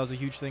racing because that was a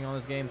huge thing on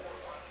this game.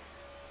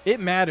 It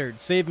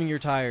mattered, saving your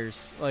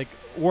tires, like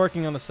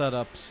working on the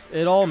setups.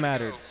 It all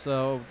mattered.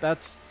 So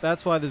that's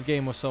why this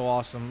game was so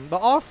awesome. The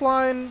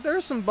offline,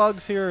 there's some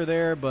bugs here or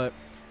there, but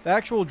the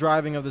actual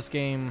driving of this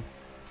game,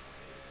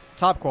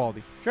 top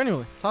quality.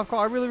 Genuinely, top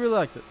quality. I really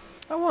liked it.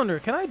 I wonder,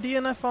 can I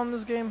DNF on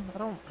this game? I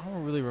don't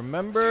really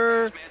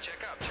remember.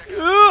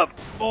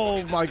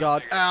 Oh my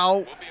god.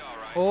 Ow.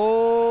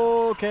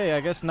 Okay, I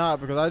guess not,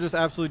 because I just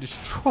absolutely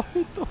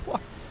destroyed the wire.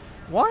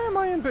 Why am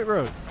I in pit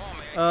road?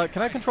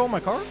 Can I control my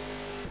car?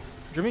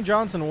 Jimmy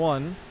Johnson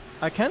won.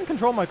 I can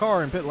control my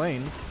car in pit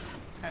lane.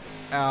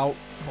 Ow.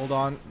 Hold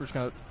on. We're just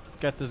going to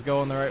get this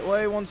going the right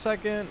way. 1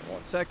 second.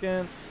 1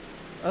 second.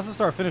 That's the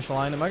start finish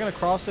line. Am I going to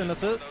cross in?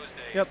 That's it?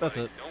 Yep, that's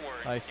it.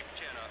 Nice.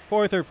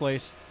 43rd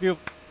place.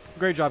 Beautiful.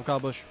 Great job, Kyle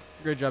Busch.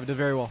 Great job. You did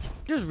very well.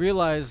 I just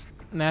realized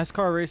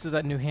NASCAR races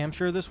at New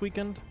Hampshire this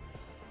weekend.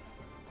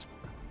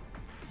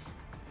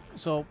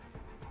 So,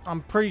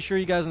 I'm pretty sure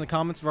you guys in the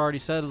comments have already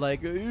said,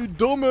 like, hey,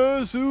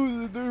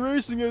 dumbass, they're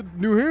racing at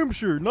New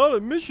Hampshire, not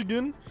at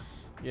Michigan.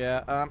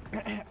 Yeah, I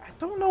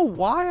don't know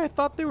why I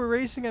thought they were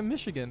racing at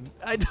Michigan.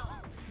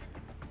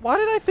 Why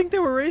did I think they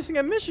were racing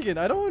at Michigan?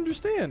 I don't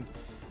understand.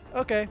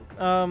 Okay,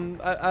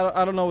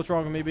 I don't know what's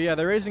wrong with me, but yeah,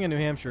 they're racing in New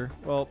Hampshire.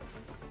 Well,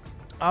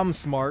 I'm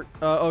smart.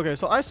 Okay,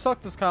 so I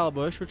sucked as Kyle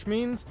Busch, which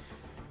means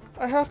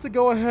I have to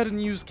go ahead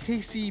and use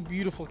Casey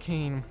Beautiful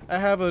Kane. I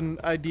have an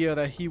idea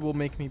that he will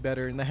make me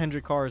better in the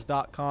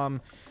HendrickCars.com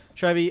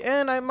Chevy,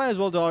 and I might as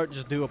well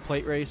just do a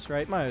plate race,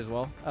 right? Might as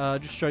well.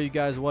 Just show you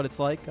guys what it's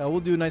like. We'll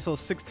do a nice little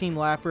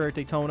 16-lapper at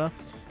Daytona.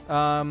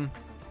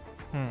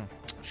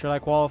 Should I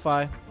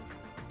qualify?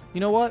 You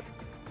know what?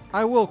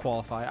 I will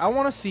qualify. I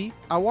want to see.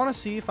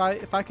 If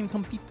I can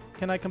compete.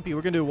 Can I compete?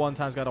 We're gonna do it one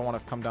time, because I don't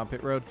want to come down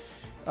pit road.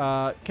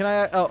 Can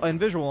I? Oh, and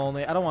visual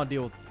only. I don't want to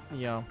deal with,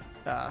 you know,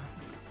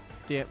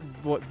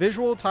 what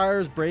visual,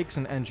 tires, brakes,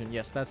 and engine.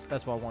 Yes, that's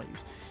what I want to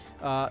use.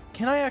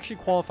 Can I actually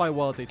qualify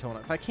well at Daytona?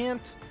 If I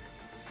can't,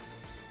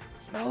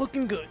 it's not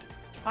looking good.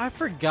 I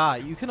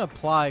forgot you can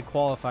apply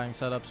qualifying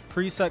setups,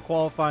 preset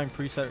qualifying,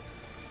 preset.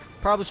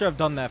 Probably should have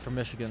done that for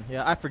Michigan.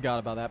 Yeah, I forgot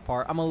about that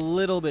part. I'm a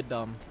little bit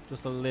dumb,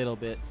 just a little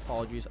bit.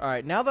 Apologies. All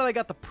right, now that I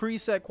got the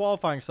preset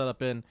qualifying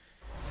setup in,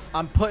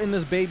 I'm putting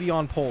this baby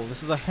on pole.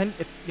 This is a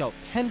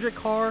Hendrick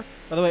car.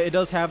 By the way, it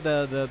does have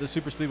the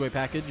Super Speedway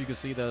package. You can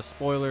see the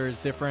spoiler is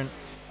different,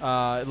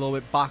 a little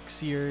bit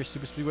boxier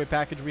Super Speedway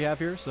package we have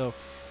here. So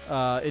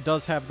it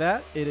does have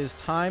that. It is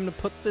time to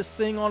put this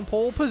thing on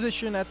pole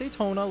position at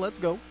Daytona. Let's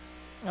go.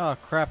 Oh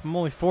crap! I'm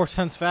only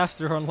 4/10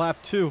 faster on lap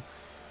 2.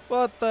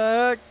 What the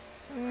heck?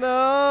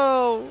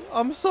 No,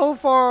 I'm so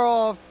far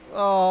off.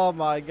 Oh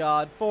my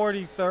god,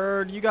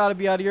 43rd. You got to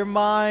be out of your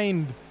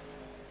mind.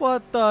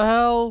 What the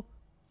hell?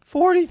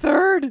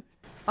 43rd?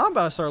 I'm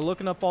about to start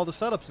looking up all the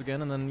setups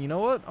again, and then, you know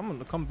what? I'm going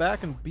to come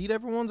back and beat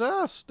everyone's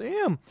ass.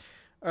 Damn.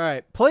 All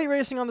right. Plate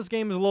racing on this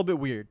game is a little bit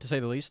weird, to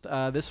say the least.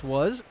 This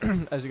was,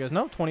 as you guys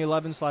know,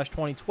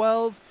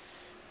 2011/2012.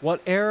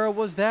 What era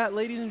was that,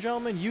 ladies and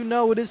gentlemen? You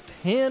know it is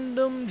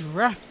tandem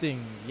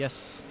drafting.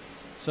 Yes.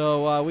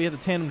 So we had the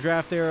tandem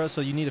draft era,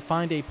 so you need to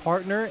find a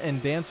partner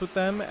and dance with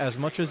them as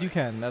much as you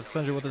can. That's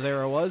essentially what this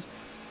era was.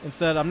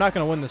 Instead, I'm not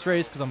going to win this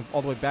race because I'm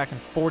all the way back in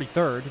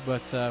 43rd,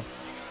 but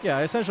yeah,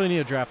 I essentially need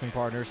a drafting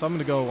partner, so I'm going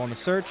to go on the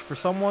search for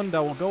someone that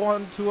will go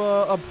on to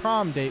a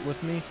prom date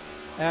with me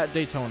at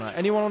Daytona.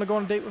 Anyone want to go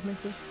on a date with me,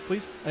 please?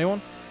 Please?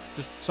 Anyone?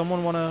 Just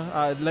someone want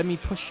to let me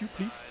push you,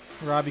 please?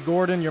 Robbie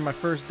Gordon, you're my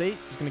first date.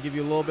 Just going to give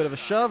you a little bit of a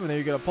shove, and then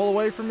you're going to pull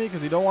away from me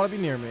because you don't want to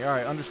be near me. All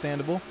right,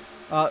 understandable.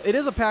 It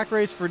is a pack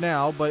race for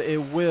now, but it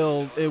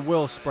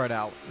will spread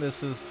out.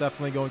 This is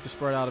definitely going to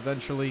spread out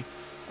eventually.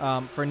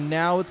 For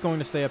now, it's going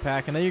to stay a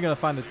pack, and then you're going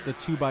to find the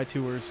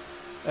 2x2ers.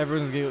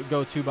 Everyone's going to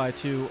go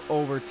 2x2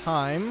 over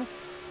time.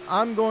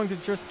 I'm going to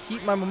just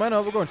keep my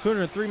momentum. We're going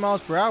 203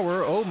 miles per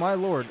hour. Oh, my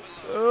Lord.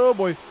 Oh,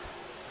 boy.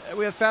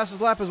 We have fastest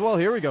lap as well.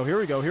 Here we go. Here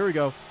we go. Here we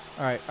go.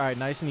 All right.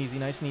 Nice and easy.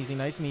 Nice and easy.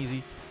 Nice and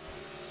easy.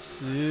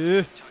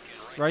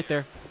 Right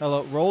there.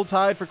 Hello. Roll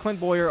Tide for Clint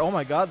Boyer. Oh,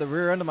 my God. The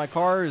rear end of my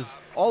car is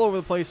all over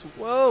the place.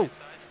 Whoa.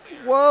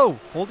 Whoa.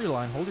 Hold your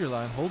line. Hold your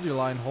line. Hold your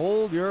line.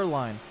 Hold your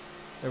line.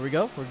 There we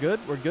go. We're good.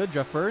 We're good.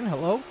 Jeff Byrne.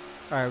 Hello. All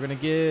right. We're going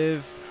to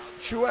give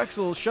Truex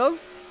a little shove.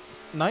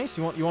 Nice.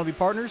 You want to be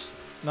partners?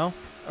 No?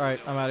 All right.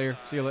 I'm out of here.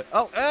 See you later.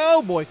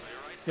 Oh, boy.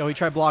 Yo, he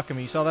tried blocking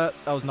me. You saw that?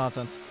 That was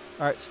nonsense.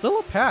 All right. Still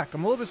a pack.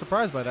 I'm a little bit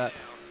surprised by that.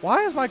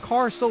 Why is my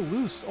car so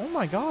loose? Oh,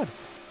 my God.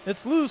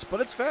 It's loose,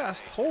 but it's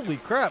fast. Holy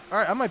crap. All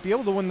right. I might be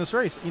able to win this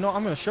race. You know,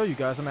 I'm going to show you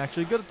guys I'm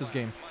actually good at this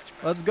game.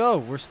 Let's go.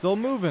 We're still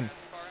moving.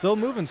 Still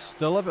moving.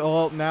 Still up.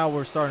 Oh, now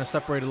we're starting to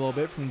separate a little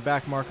bit from the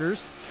back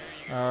markers.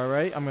 All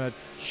right. I'm going to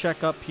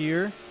check up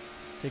here.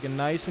 Take it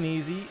nice and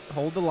easy.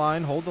 Hold the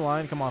line. Hold the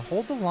line. Come on.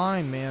 Hold the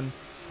line, man.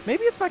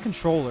 Maybe it's my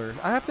controller.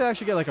 I have to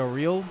actually get like a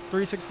real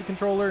 360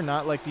 controller,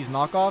 not like these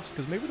knockoffs,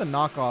 because maybe the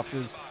knockoff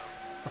is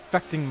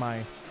affecting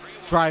my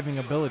driving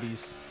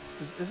abilities.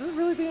 Is it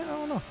really the... I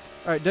don't know.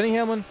 All right, Denny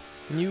Hamlin,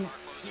 can you...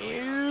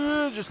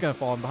 just going to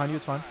fall in behind you.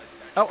 It's fine.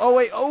 Oh,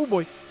 wait. Oh,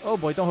 boy. Oh,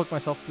 boy. Don't hook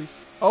myself, please.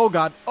 Oh,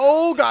 God.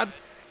 Oh, God.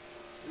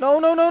 No,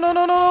 no, no, no,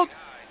 no, no,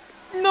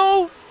 no.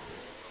 No.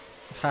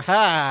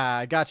 Haha.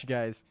 I got you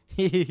guys.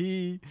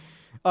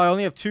 Oh, I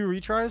only have 2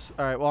 retries.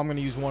 All right, well, I'm going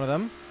to use one of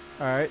them.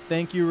 All right,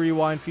 thank you,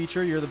 Rewind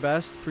feature. You're the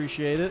best.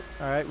 Appreciate it.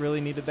 All right,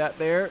 really needed that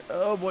there.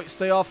 Oh, boy,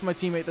 stay off my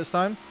teammate this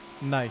time.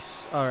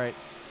 Nice. All right.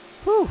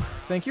 Whew.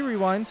 Thank you,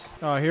 Rewinds.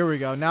 Oh, here we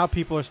go. Now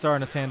people are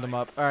starting to tandem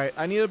up. All right,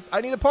 I need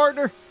a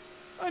partner.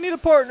 I need a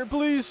partner,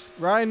 please.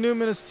 Ryan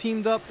Newman is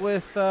teamed up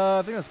with,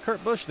 I think that's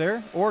Kurt Busch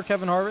there, or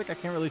Kevin Harvick. I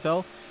can't really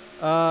tell.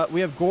 We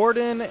have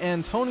Gordon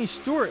and Tony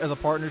Stewart as a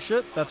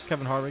partnership. That's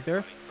Kevin Harvick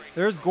there.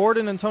 There's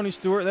Gordon and Tony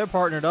Stewart. They're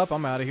partnered up.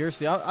 I'm out of here.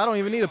 See, I don't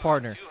even need a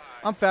partner.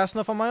 I'm fast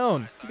enough on my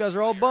own. You guys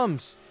are all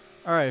bums.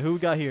 All right, who we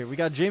got here? We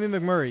got Jamie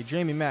McMurray.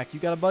 Jamie Mack, you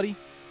got a buddy?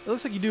 It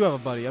looks like you do have a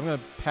buddy. I'm going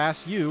to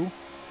pass you.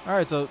 All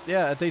right, so,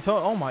 yeah, at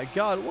Daytona. Oh, my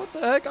God. What the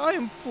heck? I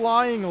am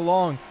flying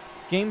along.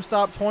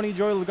 GameStop 20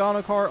 Joy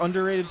Logano car.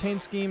 Underrated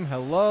paint scheme.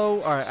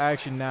 Hello. All right,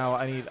 actually, now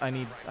I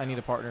need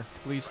a partner,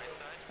 please.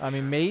 I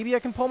mean, maybe I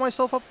can pull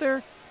myself up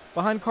there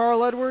behind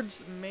Carl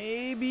Edwards.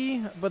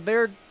 Maybe. But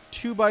they're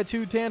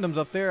 2x2 tandems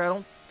up there. I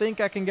don't think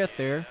I can get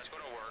there.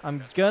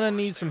 I'm gonna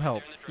need some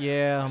help.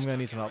 Yeah, I'm gonna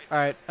need some help. All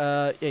right,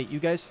 hey, you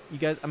guys, I'm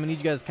gonna need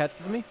you guys to catch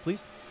up with me,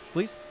 please.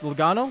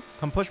 Logano,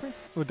 come push me.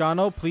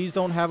 Logano, please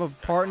don't have a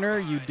partner.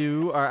 You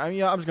do. All right,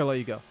 I'm just gonna let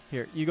you go.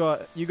 Here, you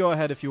go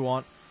ahead if you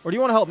want. Or do you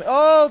want to help me?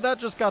 Oh, that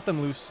just got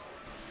them loose.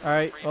 All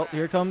right, well,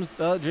 here comes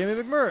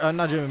Jamie McMurray.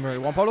 Not Jamie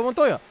McMurray, Juan Pablo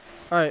Montoya.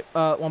 All right,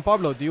 Juan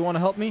Pablo, do you want to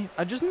help me?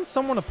 I just need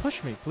someone to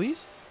push me,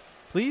 please.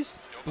 Please,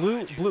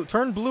 blue,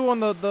 turn blue on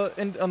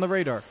the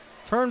radar.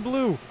 Turn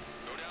blue.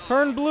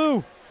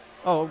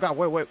 Oh, God,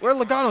 wait. Where'd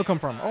Logano come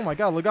from? Oh, my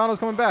God, Logano's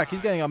coming back.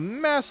 He's getting a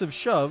massive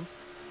shove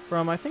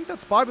from, I think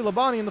that's Bobby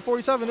Labonte in the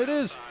 47. It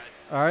is.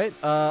 All right,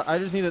 I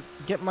just need to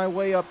get my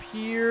way up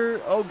here.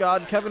 Oh,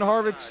 God, Kevin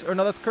Harvick's, or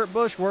no, that's Kurt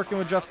Busch working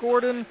with Jeff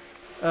Gordon.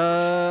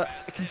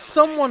 Can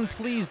someone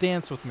please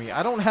dance with me?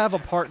 I don't have a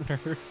partner.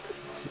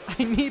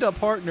 I need a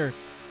partner.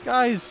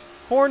 Guys,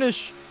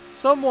 Hornish,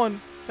 someone.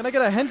 Can I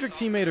get a Hendrick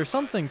teammate or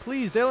something?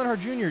 Please, Dale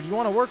Earnhardt Jr., do you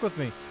want to work with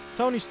me?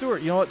 Tony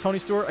Stewart. You know what, Tony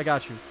Stewart? I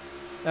got you.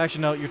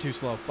 Actually, no, you're too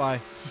slow. Bye.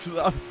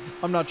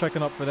 I'm not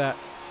checking up for that.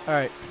 All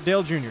right,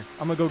 Dale Jr.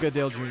 I'm going to go get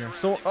Dale Jr.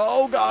 So,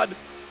 oh, God.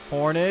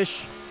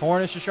 Hornish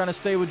is trying to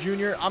stay with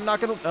Jr. I'm not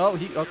going to. Oh,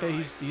 okay,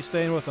 he's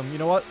staying with him. You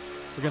know what?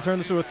 We're going to turn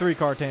this into a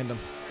 3-car tandem.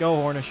 Go,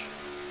 Hornish.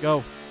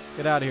 Go.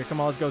 Get out of here.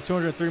 Come on, let's go.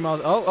 203 miles.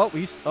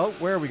 Oh,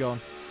 where are we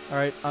going? All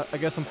right, I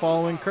guess I'm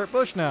following Kurt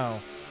Busch now.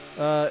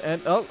 All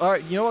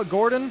right, you know what,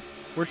 Gordon?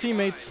 We're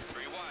teammates.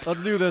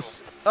 Let's do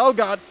this. Oh,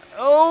 God.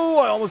 Oh,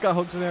 I almost got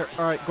hooked in there.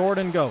 All right,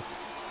 Gordon, go.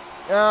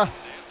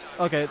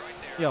 Okay.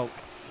 Yo,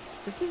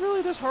 is it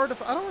really this hard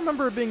to... I don't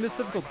remember it being this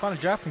difficult to find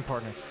a drafting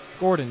partner.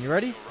 Gordon, you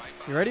ready?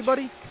 You ready,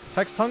 buddy?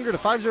 Text Hunger to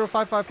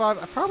 50555.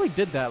 I probably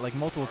did that like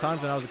multiple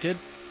times when I was a kid.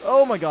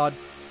 Oh, my God.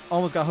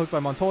 Almost got hooked by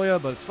Montoya,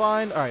 but it's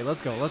fine. All right,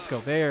 let's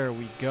go. There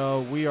we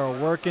go. We are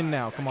working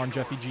now. Come on,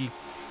 Jeffy G.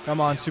 Come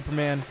on,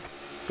 Superman.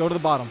 Go to the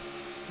bottom.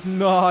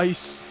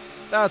 Nice.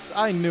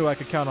 I knew I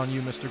could count on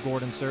you, Mr.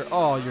 Gordon, sir.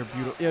 Oh, you're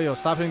beautiful. Yo,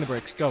 stop hitting the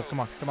brakes. Go. Come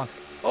on.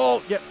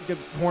 Oh, yeah. Get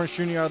Hornish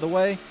Jr. out of the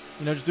way.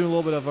 You know, just doing a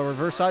little bit of a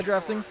reverse side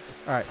drafting.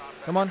 All right.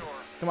 Come on.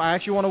 I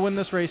actually want to win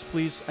this race,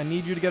 please. I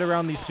need you to get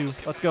around these two.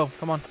 Let's go.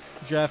 Come on.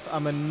 Jeff,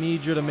 I'm going to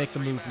need you to make the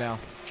move now.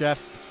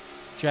 Jeff,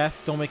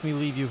 don't make me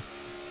leave you.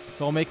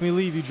 Don't make me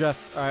leave you,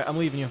 Jeff. All right, I'm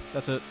leaving you.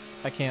 That's it.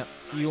 I can't.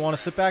 You want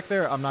to sit back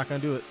there? I'm not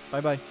going to do it.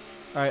 Bye-bye.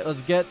 All right,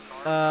 let's get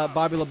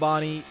Bobby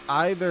Labonte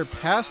either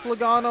past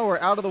Logano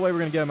or out of the way. We're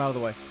going to get him out of the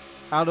way.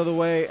 Out of the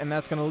way, and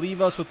that's going to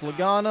leave us with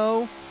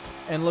Logano.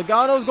 And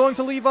Logano's going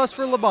to leave us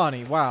for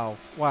Labonte. Wow,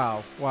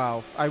 wow,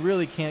 wow. I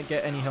really can't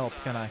get any help,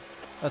 can I?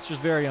 That's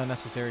just very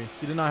unnecessary.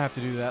 You did not have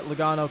to do that.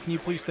 Logano, can you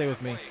please stay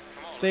with me?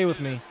 Stay with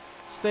me.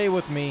 Stay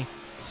with me.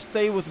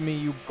 Stay with me,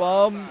 you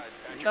bum.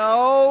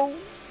 No.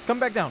 Come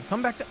back down.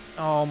 Come back down.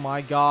 Oh,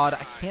 my God.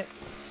 I can't.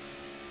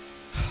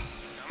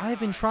 I've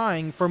been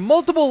trying for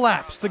multiple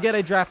laps to get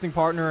a drafting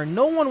partner, and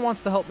no one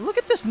wants to help me. Look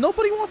at this.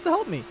 Nobody wants to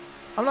help me.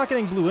 I'm not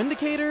getting blue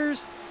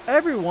indicators.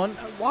 Everyone.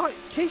 Why?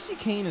 Casey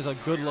Kane is a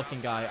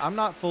good-looking guy. I'm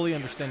not fully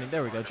understanding.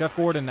 There we go. Jeff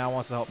Gordon now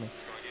wants to help me.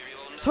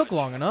 Took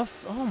long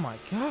enough. Oh, my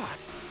God.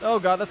 Oh,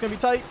 God. That's going to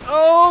be tight.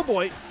 Oh,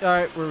 boy. All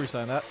right. We're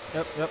resigning that.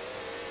 Yep, yep.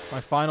 My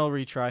final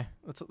retry.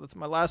 That's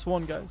my last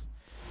one, guys.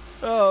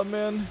 Oh,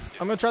 man.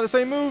 I'm going to try the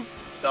same move.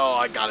 Oh,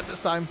 I got it this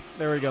time.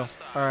 There we go.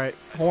 All right.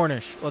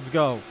 Hornish. Let's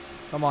go.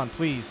 Come on,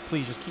 please,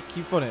 please, just keep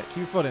your foot in it. Keep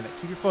your foot in it.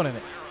 Keep your foot in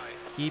it.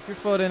 Keep your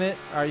foot in it.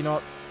 All right, you know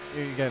what?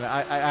 Again,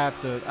 I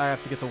have to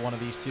get to one of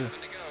these two.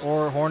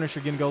 Or Hornish,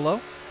 you're gonna go low.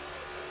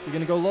 You're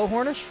gonna go low,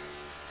 Hornish.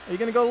 Are you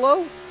gonna go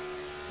low?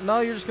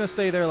 No, you're just gonna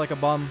stay there like a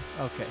bum.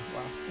 Okay,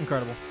 wow,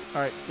 incredible.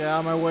 All right, get out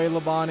of my way,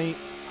 Labonte.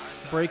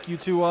 Break you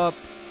two up.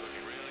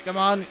 Come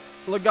on,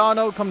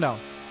 Logano, come down.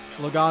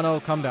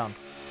 Logano, come down.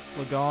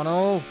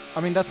 Logano. I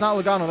mean, that's not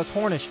Logano. That's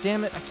Hornish.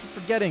 Damn it, I keep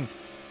forgetting.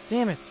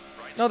 Damn it.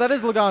 No, that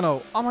is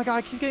Logano. Oh, my God.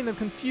 I keep getting them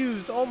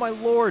confused. Oh, my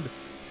Lord.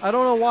 I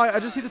don't know why. I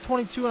just see the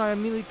 22, and I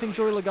immediately think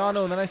Joey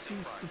Logano, and then I see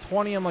the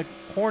 20. I'm like,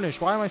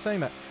 Hornish. Why am I saying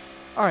that?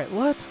 All right,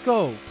 let's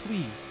go.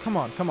 Please. Come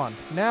on. Come on.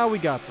 Now we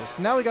got this.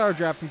 Now we got our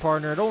drafting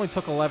partner. It only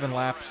took 11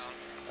 laps,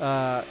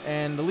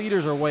 and the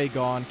leaders are way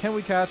gone. Can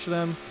we catch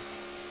them?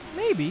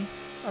 Maybe.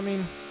 I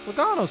mean,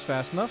 Logano's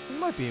fast enough. We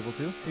might be able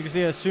to. You can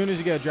see as soon as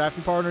you get a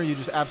drafting partner, you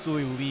just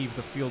absolutely leave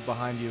the field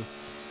behind you.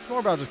 It's more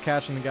about just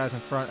catching the guys in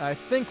front. I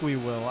think we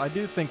will. I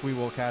do think we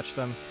will catch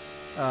them.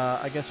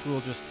 I guess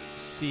we'll just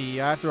see.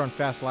 I have to run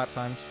fast lap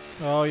times.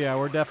 Oh, yeah,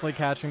 we're definitely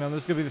catching them.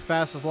 This is going to be the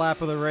fastest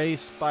lap of the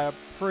race by a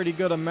pretty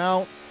good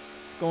amount.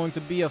 It's going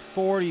to be a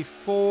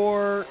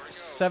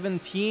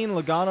 44:17.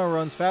 Logano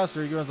runs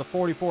faster. He runs a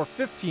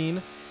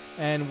 44:15.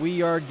 And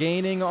we are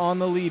gaining on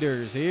the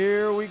leaders.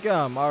 Here we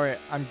come. All right,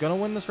 I'm going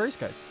to win this race,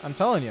 guys. I'm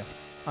telling you.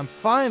 I'm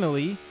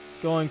finally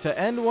going to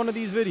end one of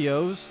these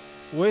videos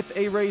with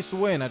a race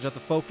win. I just have to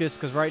focus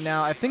because right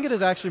now, I think it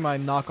is actually my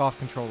knockoff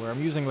controller.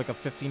 I'm using like a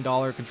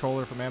 $15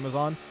 controller from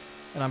Amazon,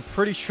 and I'm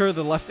pretty sure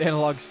the left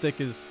analog stick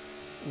is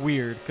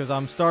weird because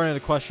I'm starting to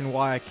question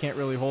why I can't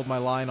really hold my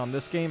line on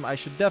this game. I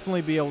should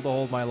definitely be able to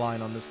hold my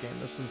line on this game.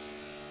 This is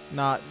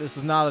not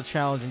a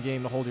challenging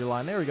game to hold your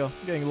line. There we go.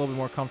 I'm getting a little bit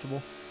more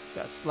comfortable. Just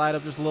got to slide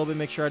up just a little bit,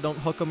 make sure I don't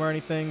hook them or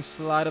anything.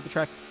 Slide up the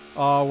track.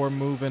 Oh, we're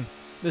moving.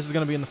 This is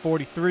going to be in the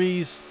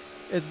 43s.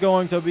 It's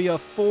going to be a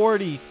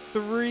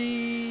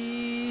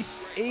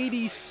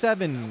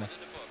 43:87.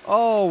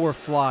 Oh, we're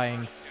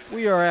flying.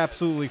 We are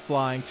absolutely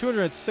flying.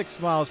 206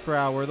 miles per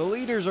hour. The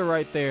leaders are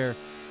right there.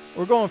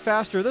 We're going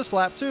faster this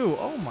lap, too.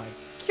 Oh, my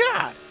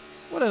God.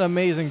 What an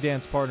amazing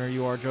dance partner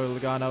you are, Joey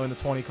Logano, in the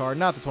 20 car,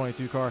 not the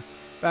 22 car.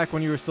 Back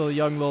when you were still a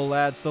young little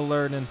lad, still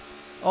learning.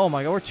 Oh,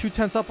 my God. We're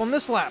 2/10 up on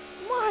this lap.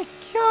 My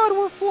God,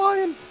 we're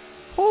flying.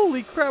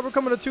 Holy crap. We're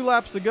coming to 2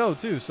 laps to go,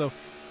 too. So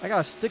I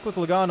got to stick with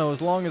Logano as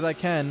long as I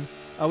can.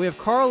 We have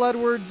Carl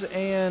Edwards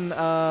and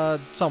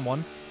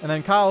someone, and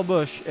then Kyle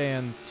Busch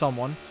and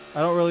someone. I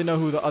don't really know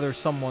who the other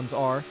someones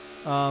are,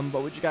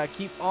 but we just got to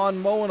keep on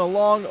mowing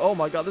along. Oh,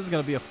 my God, this is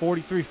going to be a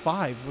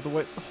 43.5 with the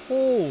way.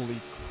 Holy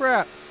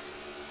crap.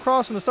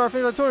 Crossing the start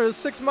finish line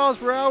 206 miles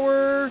per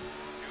hour.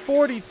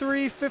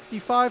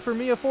 43.55 for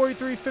me, a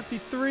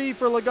 43.53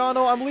 for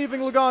Logano. I'm leaving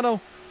Logano.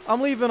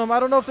 I'm leaving him. I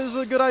don't know if this is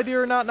a good idea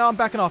or not. No, I'm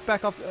backing off.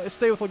 Back off.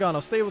 Stay with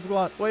Logano. Stay with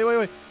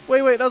Logano.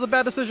 Wait. That was a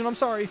bad decision. I'm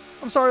sorry.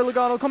 I'm sorry,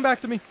 Logano. Come back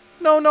to me.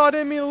 No, I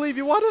didn't mean to leave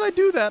you. Why did I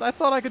do that? I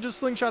thought I could just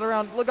slingshot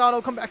around.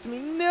 Logano, come back to me.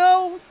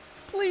 No,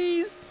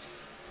 please.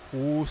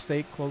 Ooh,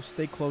 stay close.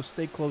 Stay close.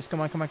 Stay close.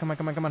 Come on. I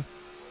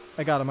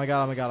got him. All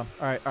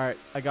right.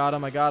 I got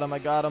him.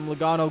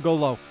 Logano, go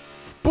low.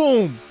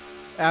 Boom.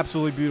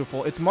 Absolutely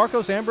beautiful. It's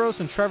Marcos Ambrose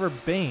and Trevor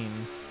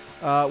Bayne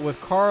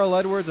with Carl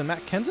Edwards and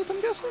Matt Kenseth,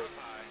 I'm guessing.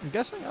 I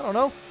don't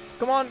know.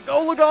 Come on.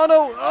 Go,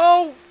 Logano.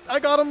 Oh, I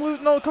got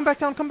him. No, come back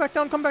down.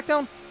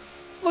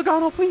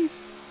 Logano, please.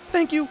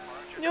 Thank you.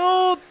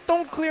 No,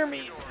 don't clear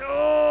me.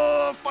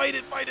 Oh, fight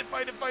it.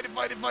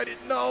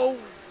 No.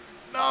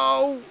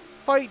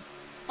 Fight.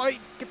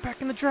 Get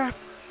back in the draft.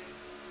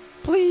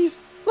 Please.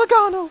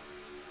 Logano,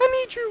 I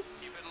need you.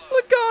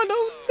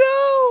 Logano,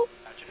 no.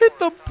 Hit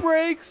the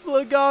brakes,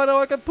 Logano.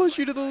 I can push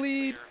you to the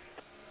lead.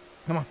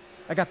 Come on.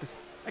 I got this.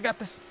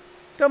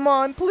 Come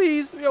on,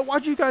 please.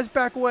 Why'd you guys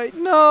back away?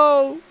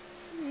 No.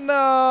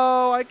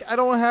 I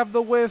don't have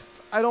the whiff.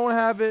 I don't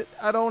have it.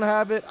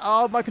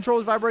 Oh, my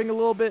controller's vibrating a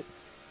little bit.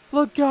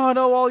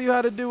 Logano, all you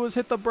had to do was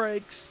hit the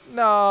brakes.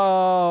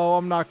 No,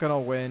 I'm not going to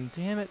win.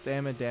 Damn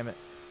it.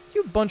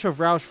 You bunch of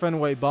Roush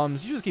Fenway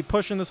bums. You just keep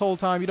pushing this whole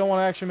time. You don't want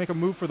to actually make a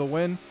move for the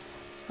win.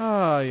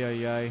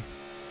 Ay.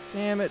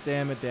 Damn it,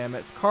 damn it, damn it.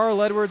 It's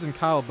Carl Edwards and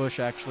Kyle Busch,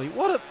 actually.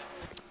 What a...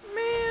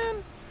 Man.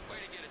 Way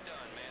to get it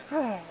done,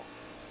 man.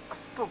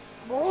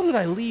 Why did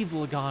I leave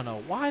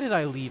Logano? Why did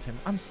I leave him?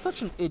 I'm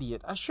such an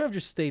idiot. I should have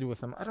just stayed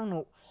with him. I don't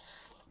know.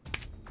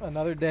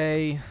 Another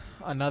day,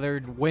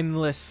 another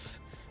winless.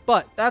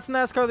 But that's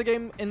NASCAR the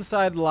game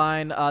inside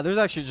line. There's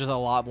actually just a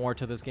lot more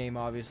to this game,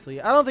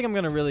 obviously. I don't think I'm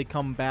going to really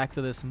come back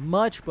to this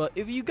much, but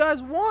if you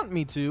guys want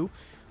me to,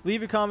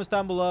 leave your comments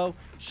down below.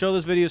 Show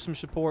this video some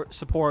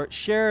support.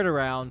 Share it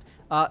around.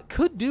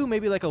 Could do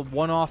maybe like a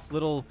one-off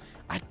little...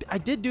 I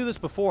did do this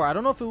before. I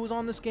don't know if it was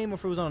on this game or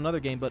if it was on another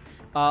game, but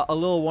a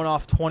little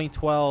one-off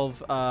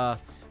 2012...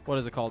 what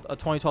is it called? A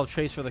 2012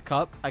 chase for the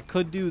cup. I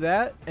could do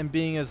that, and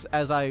being as raw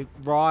as I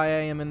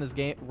am in this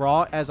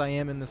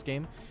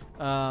game,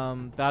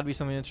 that'd be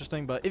something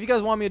interesting. But if you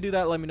guys want me to do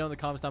that, let me know in the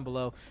comments down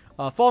below.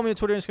 Follow me on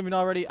Twitter and Instagram if you're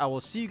not already. I will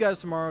see you guys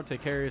tomorrow.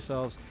 Take care of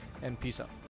yourselves, and peace out.